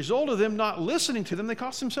 And as a result of them not listening to them, they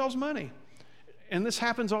cost themselves money. And this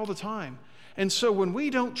happens all the time. And so when we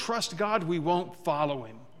don't trust God, we won't follow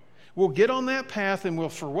him. We'll get on that path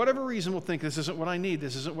and for whatever reason, we'll think this isn't what I need,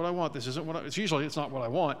 this isn't what I want, it's not what I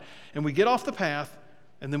want. And we get off the path,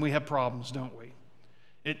 and then we have problems, don't we?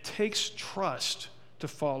 It takes trust to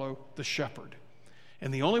follow the shepherd.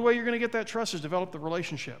 And the only way you're going to get that trust is develop the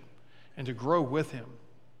relationship and to grow with him.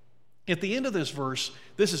 At the end of this verse,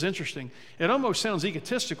 this is interesting. It almost sounds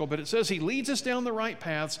egotistical, but it says he leads us down the right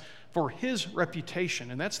paths for his reputation.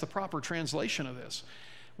 And that's the proper translation of this.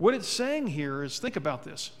 What it's saying here is, think about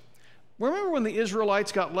this. Remember when the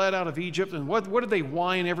Israelites got led out of Egypt, and what did they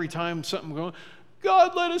whine every time something going?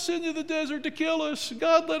 God led us into the desert to kill us.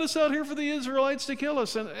 God led us out here for the Israelites to kill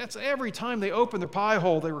us. And that's every time they opened their pie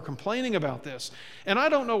hole, they were complaining about this. And I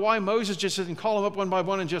don't know why Moses just didn't call them up one by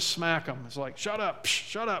one and just smack them. It's like, shut up,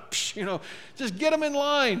 just get them in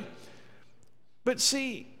line. But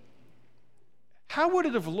see, how would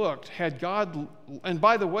it have looked had God, and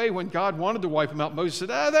by the way, when God wanted to wipe them out, Moses said,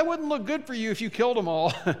 that wouldn't look good for you if you killed them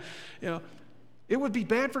all. It would be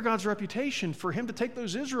bad for God's reputation for him to take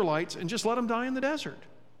those Israelites and just let them die in the desert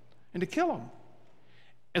and to kill them.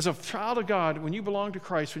 As a child of God, when you belong to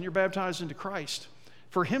Christ, when you're baptized into Christ,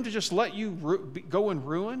 for him to just let you go in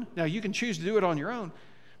ruin, now you can choose to do it on your own,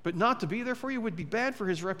 but not to be there for you would be bad for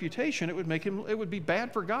his reputation. It would be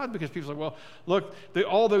bad for God, because people say, well, look,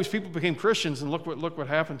 all those people became Christians and look what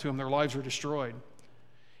happened to them. Their lives were destroyed.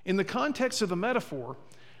 In the context of the metaphor,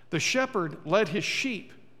 the shepherd led his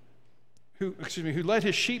sheep who led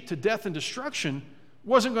his sheep to death and destruction,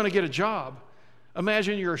 wasn't going to get a job.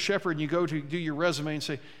 Imagine you're a shepherd and you go to do your resume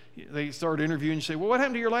and they start interviewing, you say, well, what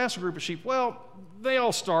happened to your last group of sheep? Well, they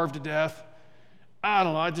all starved to death. I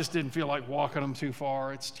don't know, I just didn't feel like walking them too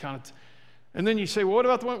far. And then you say, well, what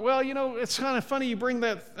about the one? Well, it's kind of funny you bring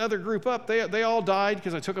that other group up. They all died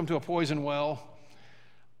because I took them to a poison well.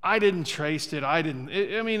 I didn't taste it. I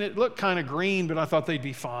mean, it looked kind of green, but I thought they'd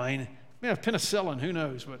be fine. Yeah, penicillin, who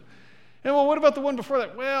knows? But, and well, what about the one before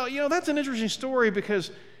that? Well, that's an interesting story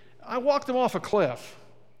because I walked them off a cliff.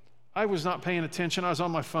 I was not paying attention. I was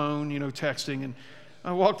on my phone, texting, and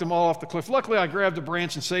I walked them all off the cliff. Luckily, I grabbed a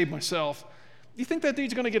branch and saved myself. You think that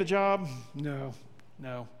dude's going to get a job? No.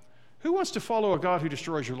 Who wants to follow a God who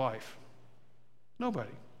destroys your life? Nobody.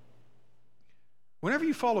 Whenever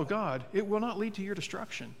you follow God, it will not lead to your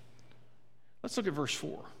destruction. Let's look at verse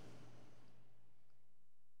 4.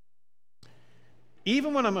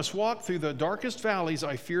 Even when I must walk through the darkest valleys,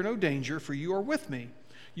 I fear no danger, for you are with me.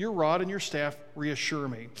 Your rod and your staff reassure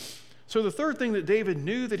me. So the third thing that David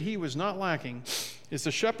knew that he was not lacking is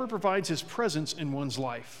the shepherd provides his presence in one's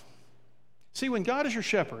life. See, when God is your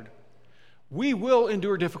shepherd, we will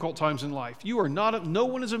endure difficult times in life. No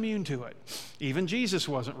one is immune to it. Even Jesus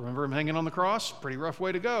wasn't. Remember him hanging on the cross? Pretty rough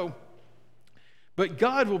way to go. But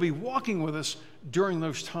God will be walking with us during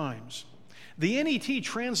those times. The NET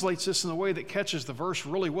translates this in a way that catches the verse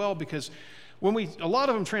really well because a lot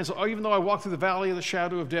of them translate, even though I walk through the valley of the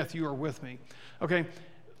shadow of death, you are with me. Okay,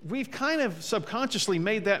 we've kind of subconsciously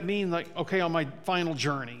made that mean like, okay, on my final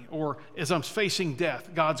journey, or as I'm facing death,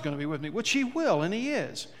 God's going to be with me, which he will, and he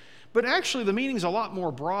is. But actually, the meaning's a lot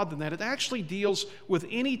more broad than that. It actually deals with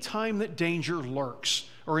any time that danger lurks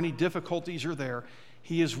or any difficulties are there.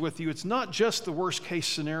 He is with you. It's not just the worst case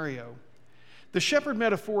scenario. The shepherd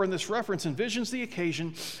metaphor in this reference envisions the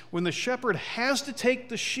occasion when the shepherd has to take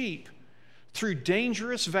the sheep through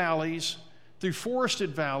dangerous valleys, through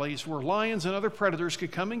forested valleys where lions and other predators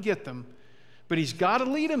could come and get them, but he's got to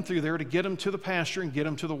lead them through there to get them to the pasture and get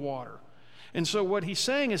them to the water. And so what he's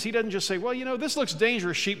saying is he doesn't just say, well, this looks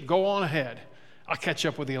dangerous, sheep, go on ahead. I'll catch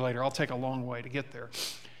up with you later. I'll take a long way to get there.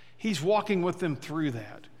 He's walking with them through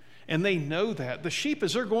that. And they know that. The sheep,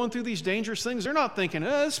 as they're going through these dangerous things, they're not thinking,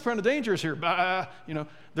 this is kind of dangerous here.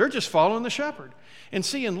 They're just following the shepherd. And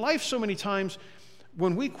see, in life so many times,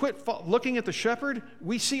 when we quit looking at the shepherd,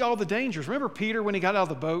 we see all the dangers. Remember Peter when he got out of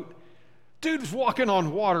the boat? Dude's walking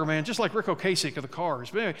on water, man, just like Rick Ocasek of the Cars.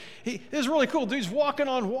 But anyway, it was really cool. Dude's walking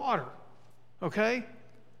on water. Okay?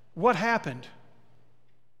 What happened?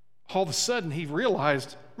 All of a sudden, he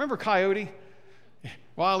realized, remember Coyote?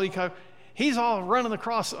 Wile E. Coyote? He's all running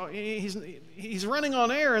across, he's running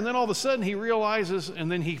on air, and then all of a sudden he realizes, and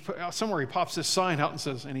then somewhere he pops this sign out and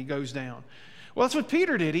says, and he goes down. Well, that's what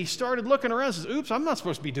Peter did. He started looking around and says, oops, I'm not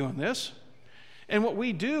supposed to be doing this. And what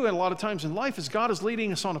we do a lot of times in life is God is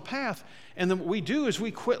leading us on a path, and then what we do is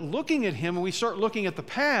we quit looking at him and we start looking at the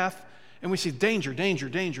path, and we see danger, danger,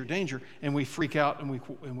 danger, danger, and we freak out and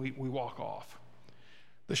we walk off.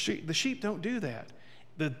 The sheep don't do that.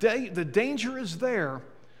 The danger is there,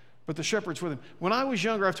 but the shepherd's with him. When I was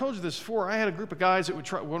younger, I've told you this before, I had a group of guys that would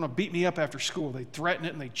want to beat me up after school. They'd threaten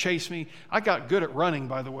it and they'd chase me. I got good at running,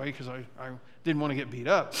 by the way, because I didn't want to get beat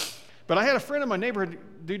up. But I had a friend in my neighborhood,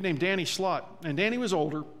 a dude named Danny Slott, and Danny was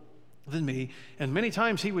older than me, and many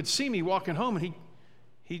times he would see me walking home, and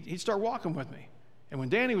he'd start walking with me. And when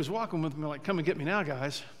Danny was walking with me, like, come and get me now,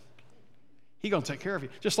 guys, he's going to take care of you.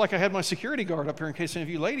 Just like I had my security guard up here in case any of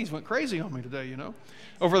you ladies went crazy on me today,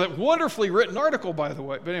 over that wonderfully written article, by the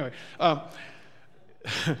way. But anyway,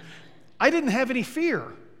 I didn't have any fear.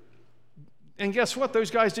 And guess what? Those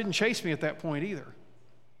guys didn't chase me at that point either.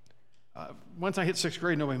 Once I hit 6th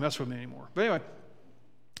grade, nobody messed with me anymore. But anyway,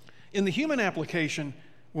 in the human application,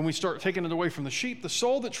 when we start taking it away from the sheep, the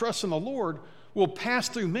soul that trusts in the Lord will pass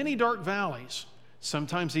through many dark valleys,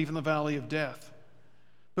 sometimes even the valley of death.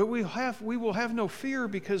 But we will have no fear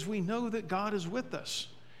because we know that God is with us.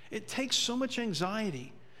 It takes so much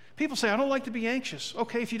anxiety. People say, I don't like to be anxious.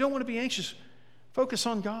 Okay, if you don't want to be anxious, focus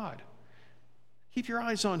on God. Keep your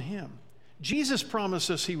eyes on him. Jesus promised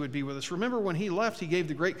us he would be with us. Remember when he left, he gave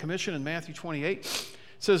the Great Commission in Matthew 28. It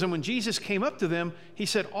says, and when Jesus came up to them, he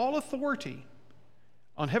said, all authority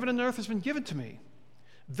on heaven and earth has been given to me.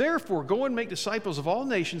 Therefore, go and make disciples of all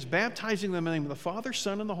nations, baptizing them in the name of the Father,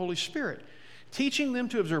 Son, and the Holy Spirit, teaching them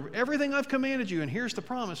to observe everything I've commanded you. And here's the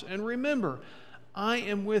promise. And remember, I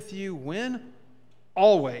am with you when?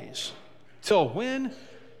 Always. Till when?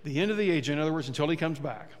 The end of the age. In other words, until he comes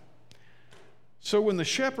back. So when the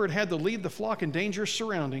shepherd had to lead the flock in dangerous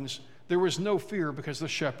surroundings, there was no fear because the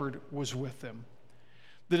shepherd was with them.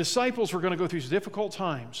 The disciples were going to go through difficult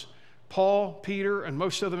times. Paul, Peter, and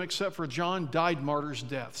most of them except for John died martyrs'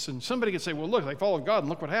 deaths. And somebody could say, well, look, they followed God and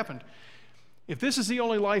look what happened. If this is the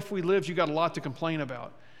only life we lived, you got a lot to complain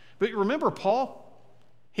about. But remember Paul?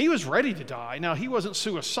 He was ready to die. Now, he wasn't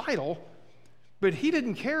suicidal, but he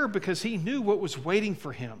didn't care because he knew what was waiting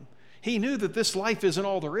for him. He knew that this life isn't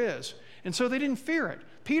all there is. And so they didn't fear it.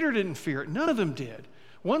 Peter didn't fear it. None of them did.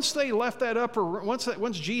 Once they left that upper,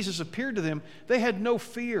 once Jesus appeared to them, they had no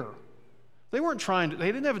fear. They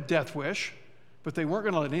didn't have a death wish, but they weren't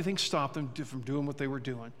going to let anything stop them from doing what they were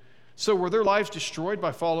doing. So were their lives destroyed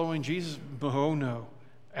by following Jesus? Oh, no.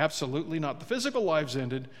 Absolutely not. The physical lives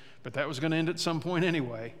ended, but that was going to end at some point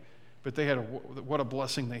anyway. But they had what a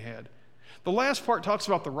blessing they had. The last part talks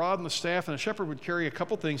about the rod and the staff, and a shepherd would carry a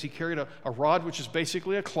couple things. He carried a rod, which is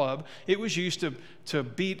basically a club. It was used to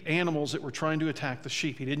beat animals that were trying to attack the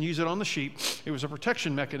sheep. He didn't use it on the sheep. It was a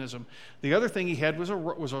protection mechanism. The other thing he had was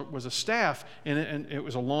a staff, and it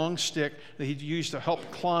was a long stick that he'd use to help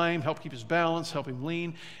climb, help keep his balance, help him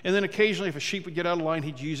lean. And then occasionally, if a sheep would get out of line,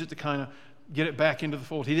 he'd use it to kind of get it back into the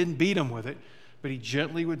fold. He didn't beat them with it, but he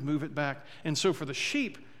gently would move it back. And so for the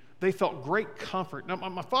sheep, they felt great comfort. Now,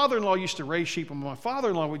 my father-in-law used to raise sheep, and when my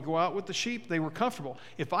father-in-law would go out with the sheep, they were comfortable.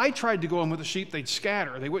 If I tried to go in with the sheep, they'd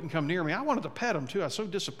scatter. They wouldn't come near me. I wanted to pet them, too. I was so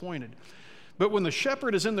disappointed. But when the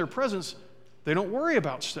shepherd is in their presence, they don't worry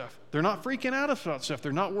about stuff. They're not freaking out about stuff.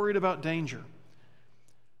 They're not worried about danger.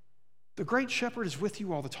 The great shepherd is with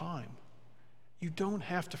you all the time. You don't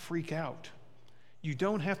have to freak out. You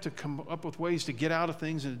don't have to come up with ways to get out of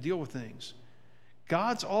things and to deal with things.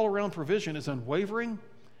 God's all-around provision is unwavering,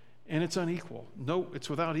 and it's unequal. No, it's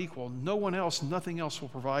without equal. No one else, nothing else will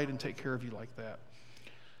provide and take care of you like that.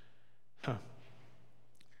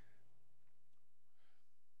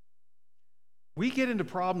 We get into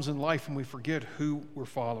problems in life when we forget who we're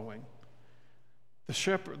following.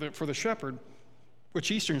 For the shepherd,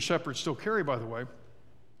 which Eastern shepherds still carry, by the way,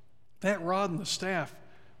 that rod and the staff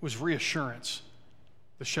was reassurance.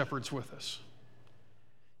 The shepherd's with us.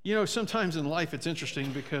 You know, sometimes in life it's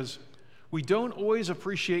interesting because we don't always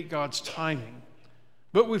appreciate God's timing,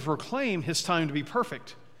 but we proclaim his time to be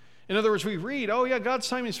perfect. In other words, we read, oh yeah, God's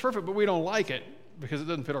timing is perfect, but we don't like it because it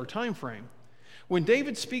doesn't fit our time frame. When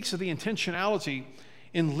David speaks of the intentionality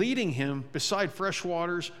in leading him beside fresh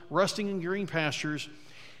waters, resting in green pastures,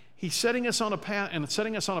 he's setting us on a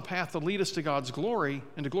path to lead us to God's glory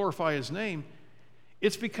and to glorify his name.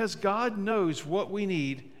 It's because God knows what we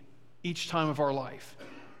need each time of our life.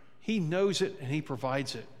 He knows it and he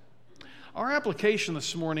provides it. Our application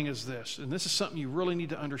this morning is this, and this is something you really need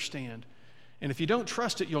to understand. And if you don't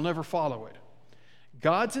trust it, you'll never follow it.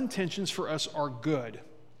 God's intentions for us are good.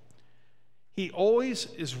 He always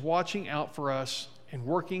is watching out for us and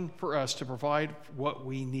working for us to provide what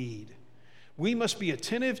we need. We must be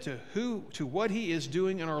attentive to what he is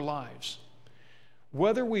doing in our lives.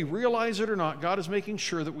 Whether we realize it or not, God is making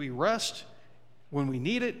sure that we rest when we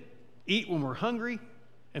need it, eat when we're hungry,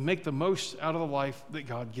 and make the most out of the life that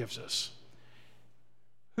God gives us.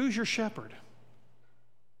 Who's your shepherd?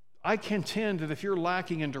 I contend that if you're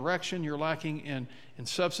lacking in direction, you're lacking in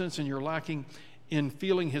substance, and you're lacking in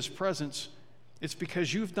feeling his presence, it's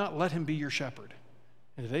because you've not let him be your shepherd.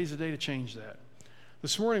 And today's the day to change that.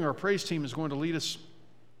 This morning, our praise team is going to lead us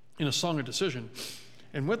in a song of decision.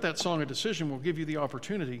 And with that song of decision, we'll give you the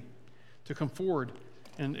opportunity to come forward,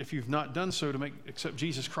 and if you've not done so, to accept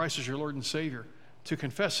Jesus Christ as your Lord and Savior, to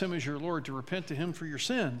confess him as your Lord, to repent to him for your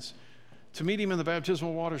sins, to meet him in the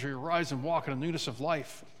baptismal waters, where you rise and walk in a newness of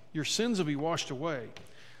life. Your sins will be washed away.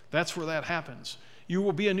 That's where that happens. You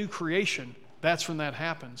will be a new creation. That's when that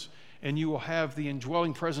happens. And you will have the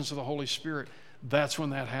indwelling presence of the Holy Spirit. That's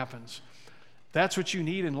when that happens. That's what you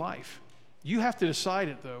need in life. You have to decide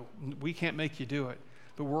it, though. We can't make you do it.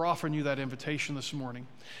 But we're offering you that invitation this morning.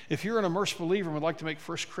 If you're an immersed believer and would like to make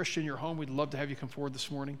First Christian your home, we'd love to have you come forward this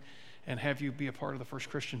morning and have you be a part of the First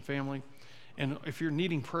Christian family. And if you're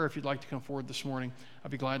needing prayer, if you'd like to come forward this morning,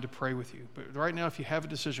 I'd be glad to pray with you. But right now, if you have a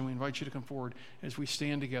decision, we invite you to come forward as we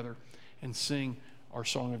stand together and sing our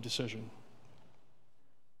song of decision.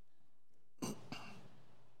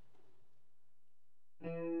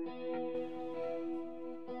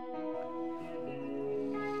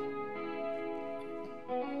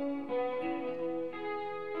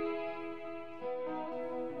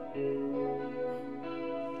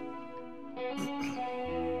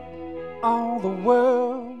 All the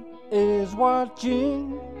world is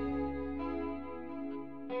watching.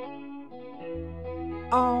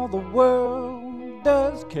 All the world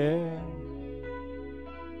does care.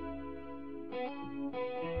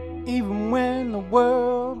 Even when the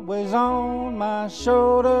world weighs on my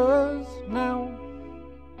shoulders now,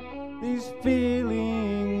 these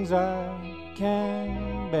feelings I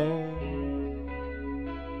can bear.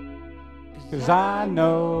 'Cause I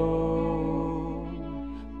know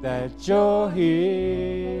that you're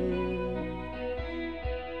here.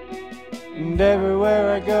 And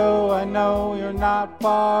everywhere I go, I know you're not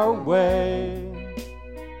far away.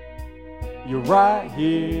 You're right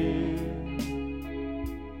here.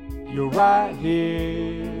 You're right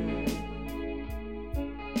here.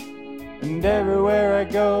 And everywhere I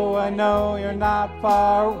go, I know you're not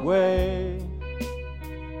far away.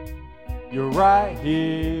 You're right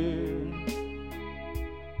here.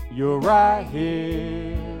 You're right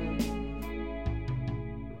here.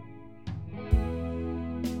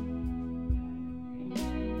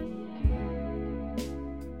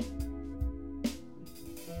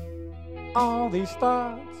 All these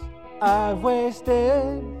thoughts I've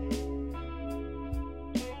wasted,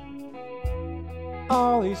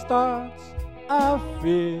 all these thoughts I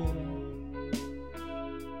fear,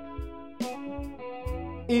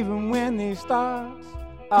 even when these thoughts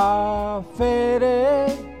are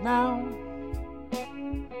faded now,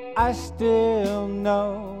 I still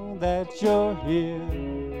know that you're here.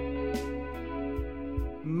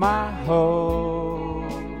 My hope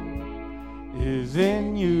is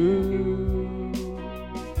in you.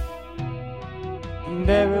 And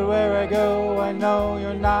everywhere I go, I know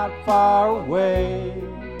you're not far away.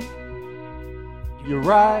 You're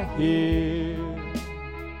right here.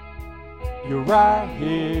 You're right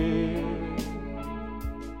here.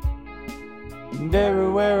 And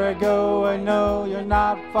everywhere I go, I know you're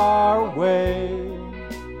not far away.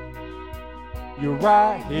 You're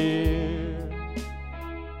right here.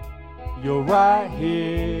 You're right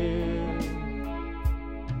here.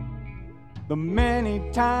 The many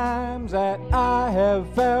times that I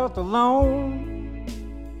have felt alone,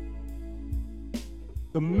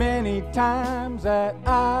 the many times that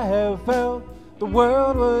I have felt the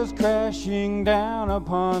world was crashing down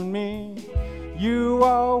upon me, you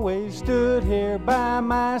always stood here by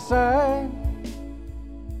my side.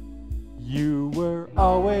 You were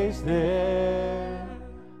always there.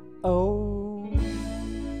 Oh,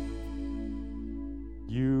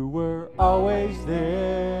 you were always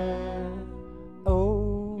there.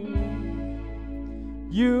 Oh,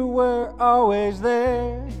 you were always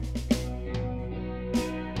there.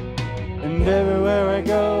 And everywhere I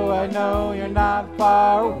go, I know you're not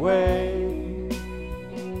far away.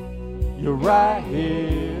 You're right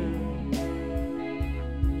here.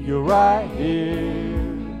 You're right here.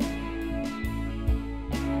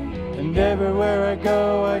 And everywhere I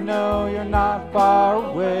go, I know you're not far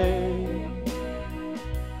away.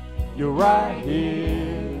 You're right here.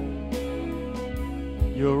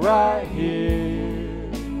 You're right here.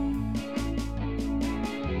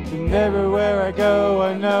 And everywhere I go,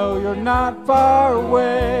 I know you're not far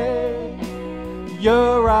away.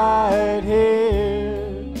 You're right here.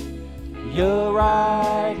 You're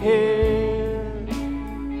right here.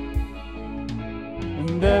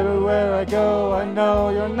 And everywhere I go, I know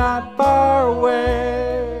you're not far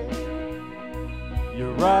away.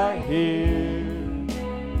 You're right here.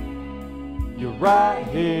 You're right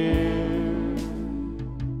here.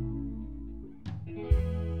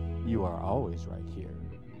 You are always right here.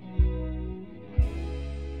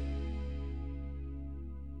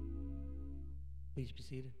 Please be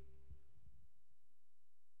seated.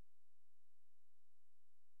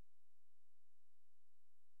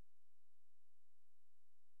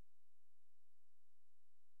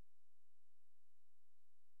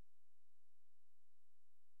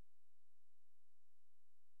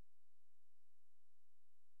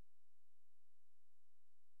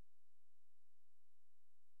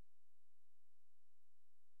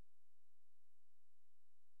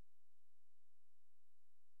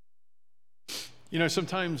 You know,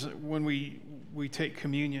 sometimes when we take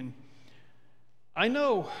communion, I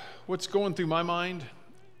know what's going through my mind.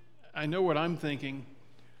 I know what I'm thinking.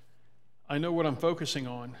 I know what I'm focusing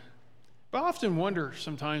on. But I often wonder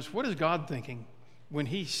sometimes, what is God thinking when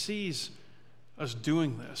he sees us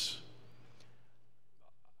doing this?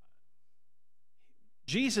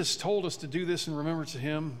 Jesus told us to do this in remembrance of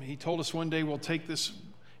him. He told us one day we'll take this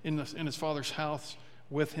in his Father's house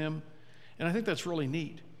with him. And I think that's really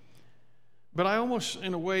neat. But I almost,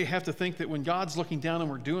 in a way, have to think that when God's looking down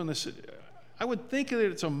and we're doing this, I would think that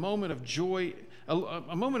it's a moment of joy,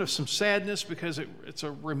 a moment of some sadness, because it's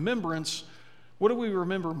a remembrance. What do we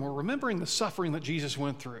remember more? Remembering the suffering that Jesus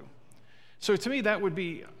went through. So to me, that would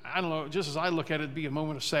be, I don't know, just as I look at it, it'd be a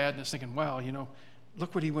moment of sadness, thinking, wow, you know,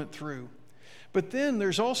 look what he went through. But then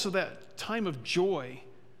there's also that time of joy,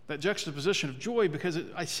 that juxtaposition of joy, because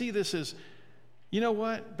I see this as, you know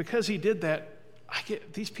what? Because he did that,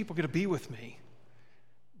 these people get to be with me.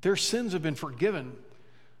 Their sins have been forgiven.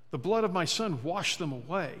 The blood of my son washed them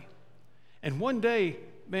away. And one day,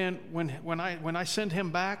 man, when I send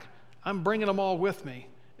him back, I'm bringing them all with me,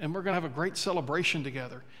 and we're going to have a great celebration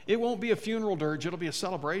together. It won't be a funeral dirge, it'll be a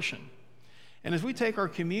celebration. And as we take our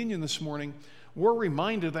communion this morning, we're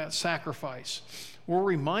reminded of that sacrifice. We're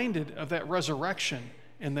reminded of that resurrection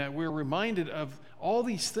and that we're reminded of all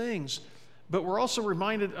these things, but we're also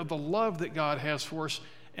reminded of the love that God has for us.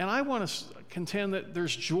 And I want to contend that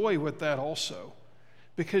there's joy with that also,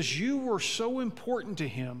 because you were so important to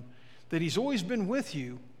him that he's always been with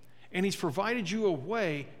you, and he's provided you a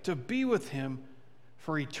way to be with him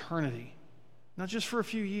for eternity, not just for a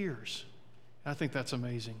few years. I think that's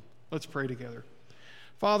amazing. Let's pray together.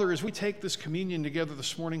 Father, as we take this communion together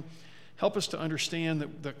this morning, help us to understand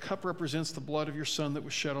that the cup represents the blood of your Son that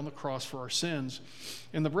was shed on the cross for our sins,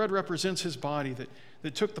 and the bread represents his body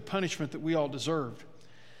that took the punishment that we all deserved.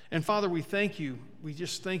 And Father, we thank you. We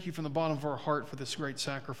just thank you from the bottom of our heart for this great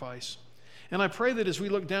sacrifice. And I pray that as we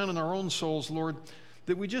look down in our own souls, Lord,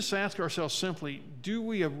 that we just ask ourselves simply, do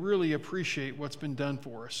we really appreciate what's been done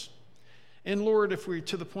for us? And Lord, if we're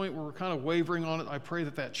to the point where we're kind of wavering on it, I pray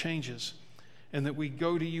that that changes and that we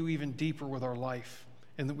go to you even deeper with our life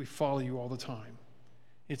and that we follow you all the time.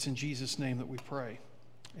 It's in Jesus' name that we pray.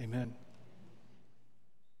 Amen.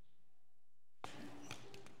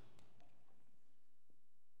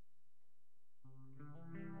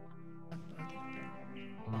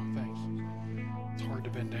 Oh, thanks. It's hard to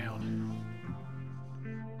bend down.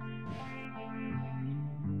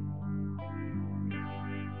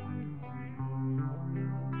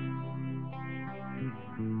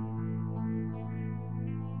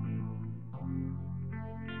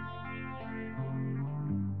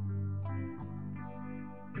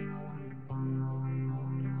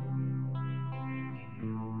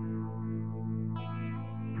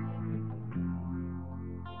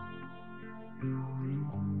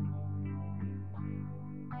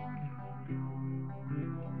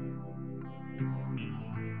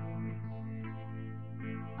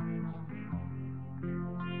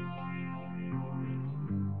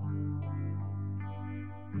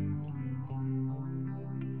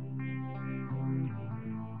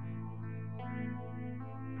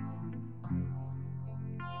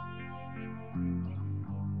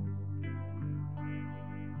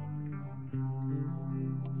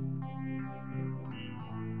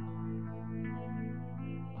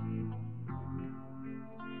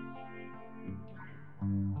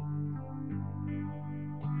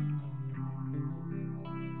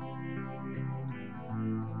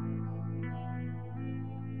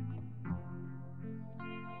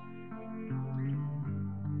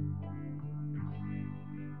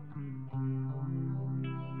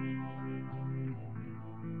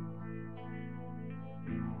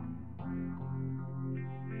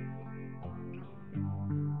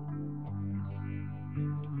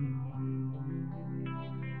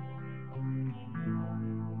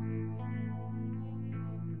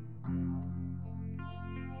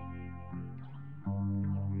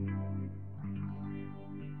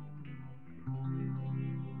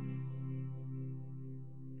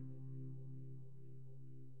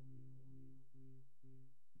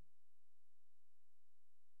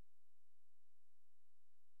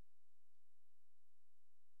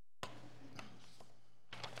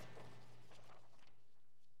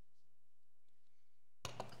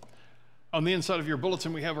 On the inside of your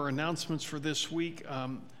bulletin, we have our announcements for this week.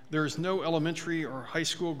 There's no elementary or high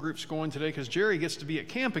school groups going today because Jerry gets to be at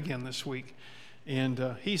camp again this week.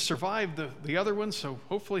 And he survived the other one, so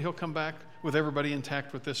hopefully he'll come back with everybody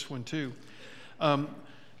intact with this one too.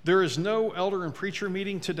 There is no elder and preacher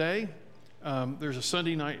meeting today. There's a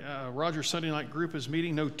Sunday night, Roger's Sunday night group is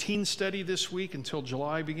meeting. No teen study this week until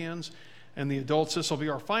July begins. And the adults, this will be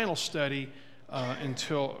our final study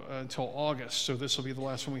until August. So this will be the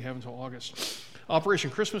last one we have until August. Operation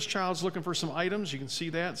Christmas Child's looking for some items. You can see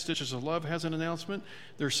that. Stitches of Love has an announcement.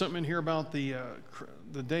 There's something in here about the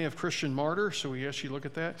Day of Christian Martyr, so we ask you to look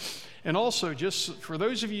at that. And also, just for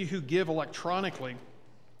those of you who give electronically,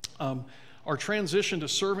 our transition to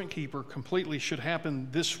Servant Keeper completely should happen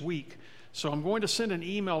this week. So I'm going to send an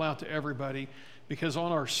email out to everybody, because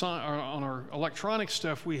on our electronic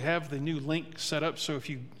stuff, we have the new link set up. So if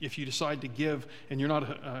you decide to give and you're not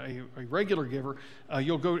a regular giver,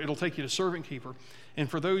 it'll take you to Servant Keeper. And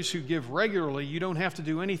for those who give regularly, you don't have to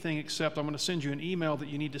do anything except I'm going to send you an email that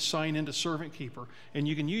you need to sign into Servant Keeper. And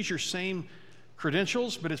you can use your same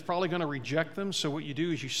credentials, but it's probably going to reject them. So what you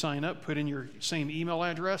do is you sign up, put in your same email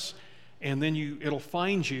address, and then it'll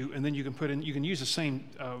find you, and then you can use the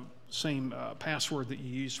same password that you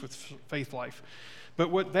used with Faith Life.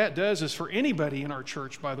 But what that does is, for anybody in our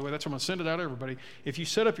church, by the way, that's what I'm going to send it out to everybody. If you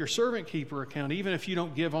set up your Servant Keeper account, even if you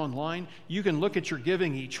don't give online, you can look at your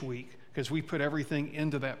giving each week, because we put everything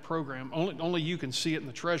into that program. Only you can see it in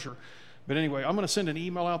the treasure. But anyway, I'm going to send an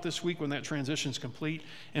email out this week when that transition is complete.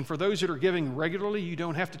 And for those that are giving regularly, you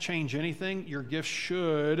don't have to change anything. Your gift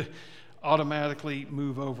should automatically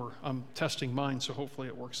move over. I'm testing mine, so hopefully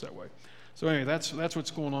it works that way. So anyway, that's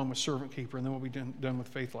what's going on with Servant Keeper, and then we'll be done with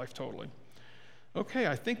Faith Life totally. Okay,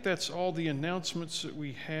 I think that's all the announcements that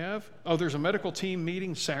we have. Oh, there's a medical team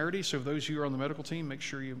meeting Saturday, so those of you who are on the medical team, make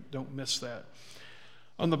sure you don't miss that.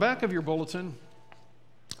 On the back of your bulletin,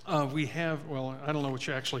 we have, well, I don't know what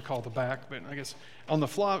you actually call the back, but I guess in the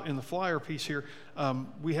flyer piece here,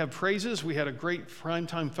 we have praises. We had a great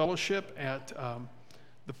primetime fellowship at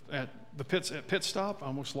Pit Stop. I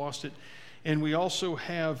almost lost it. And we also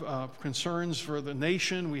have concerns for the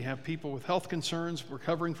nation. We have people with health concerns,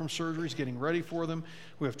 recovering from surgeries, getting ready for them.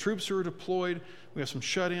 We have troops who are deployed. We have some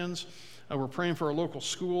shut-ins. We're praying for our local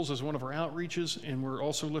schools as one of our outreaches, and we're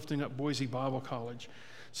also lifting up Boise Bible College.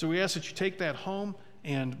 So we ask that you take that home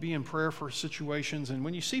and be in prayer for situations. And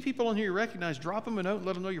when you see people in here you recognize, drop them a note and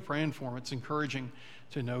let them know you're praying for them. It's encouraging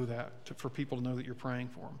to know that, for people to know that you're praying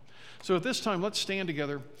for them. So at this time, let's stand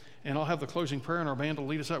together, and I'll have the closing prayer, and our band will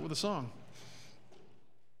lead us out with a song.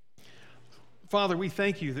 Father, we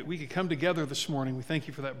thank you that we could come together this morning. We thank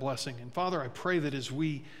you for that blessing. And Father, I pray that as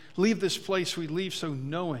we leave this place, we leave so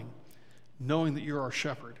knowing that you're our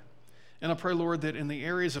shepherd. And I pray, Lord, that in the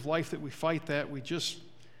areas of life that we fight that, we just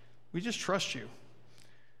trust you.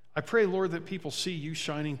 I pray, Lord, that people see you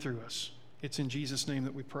shining through us. It's in Jesus' name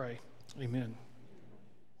that we pray. Amen.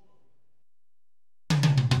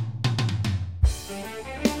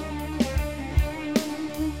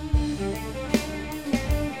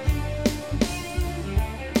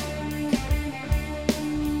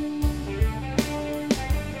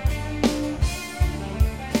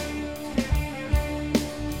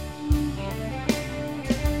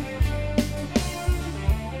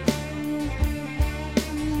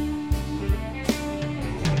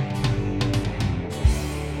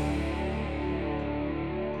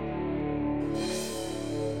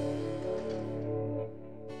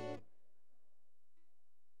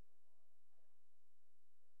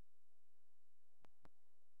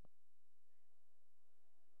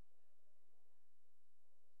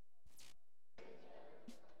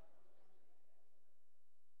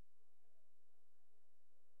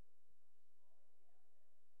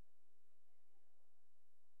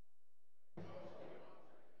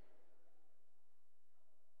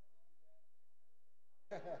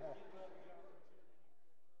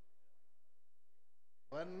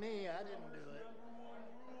 Wasn't me, I didn't do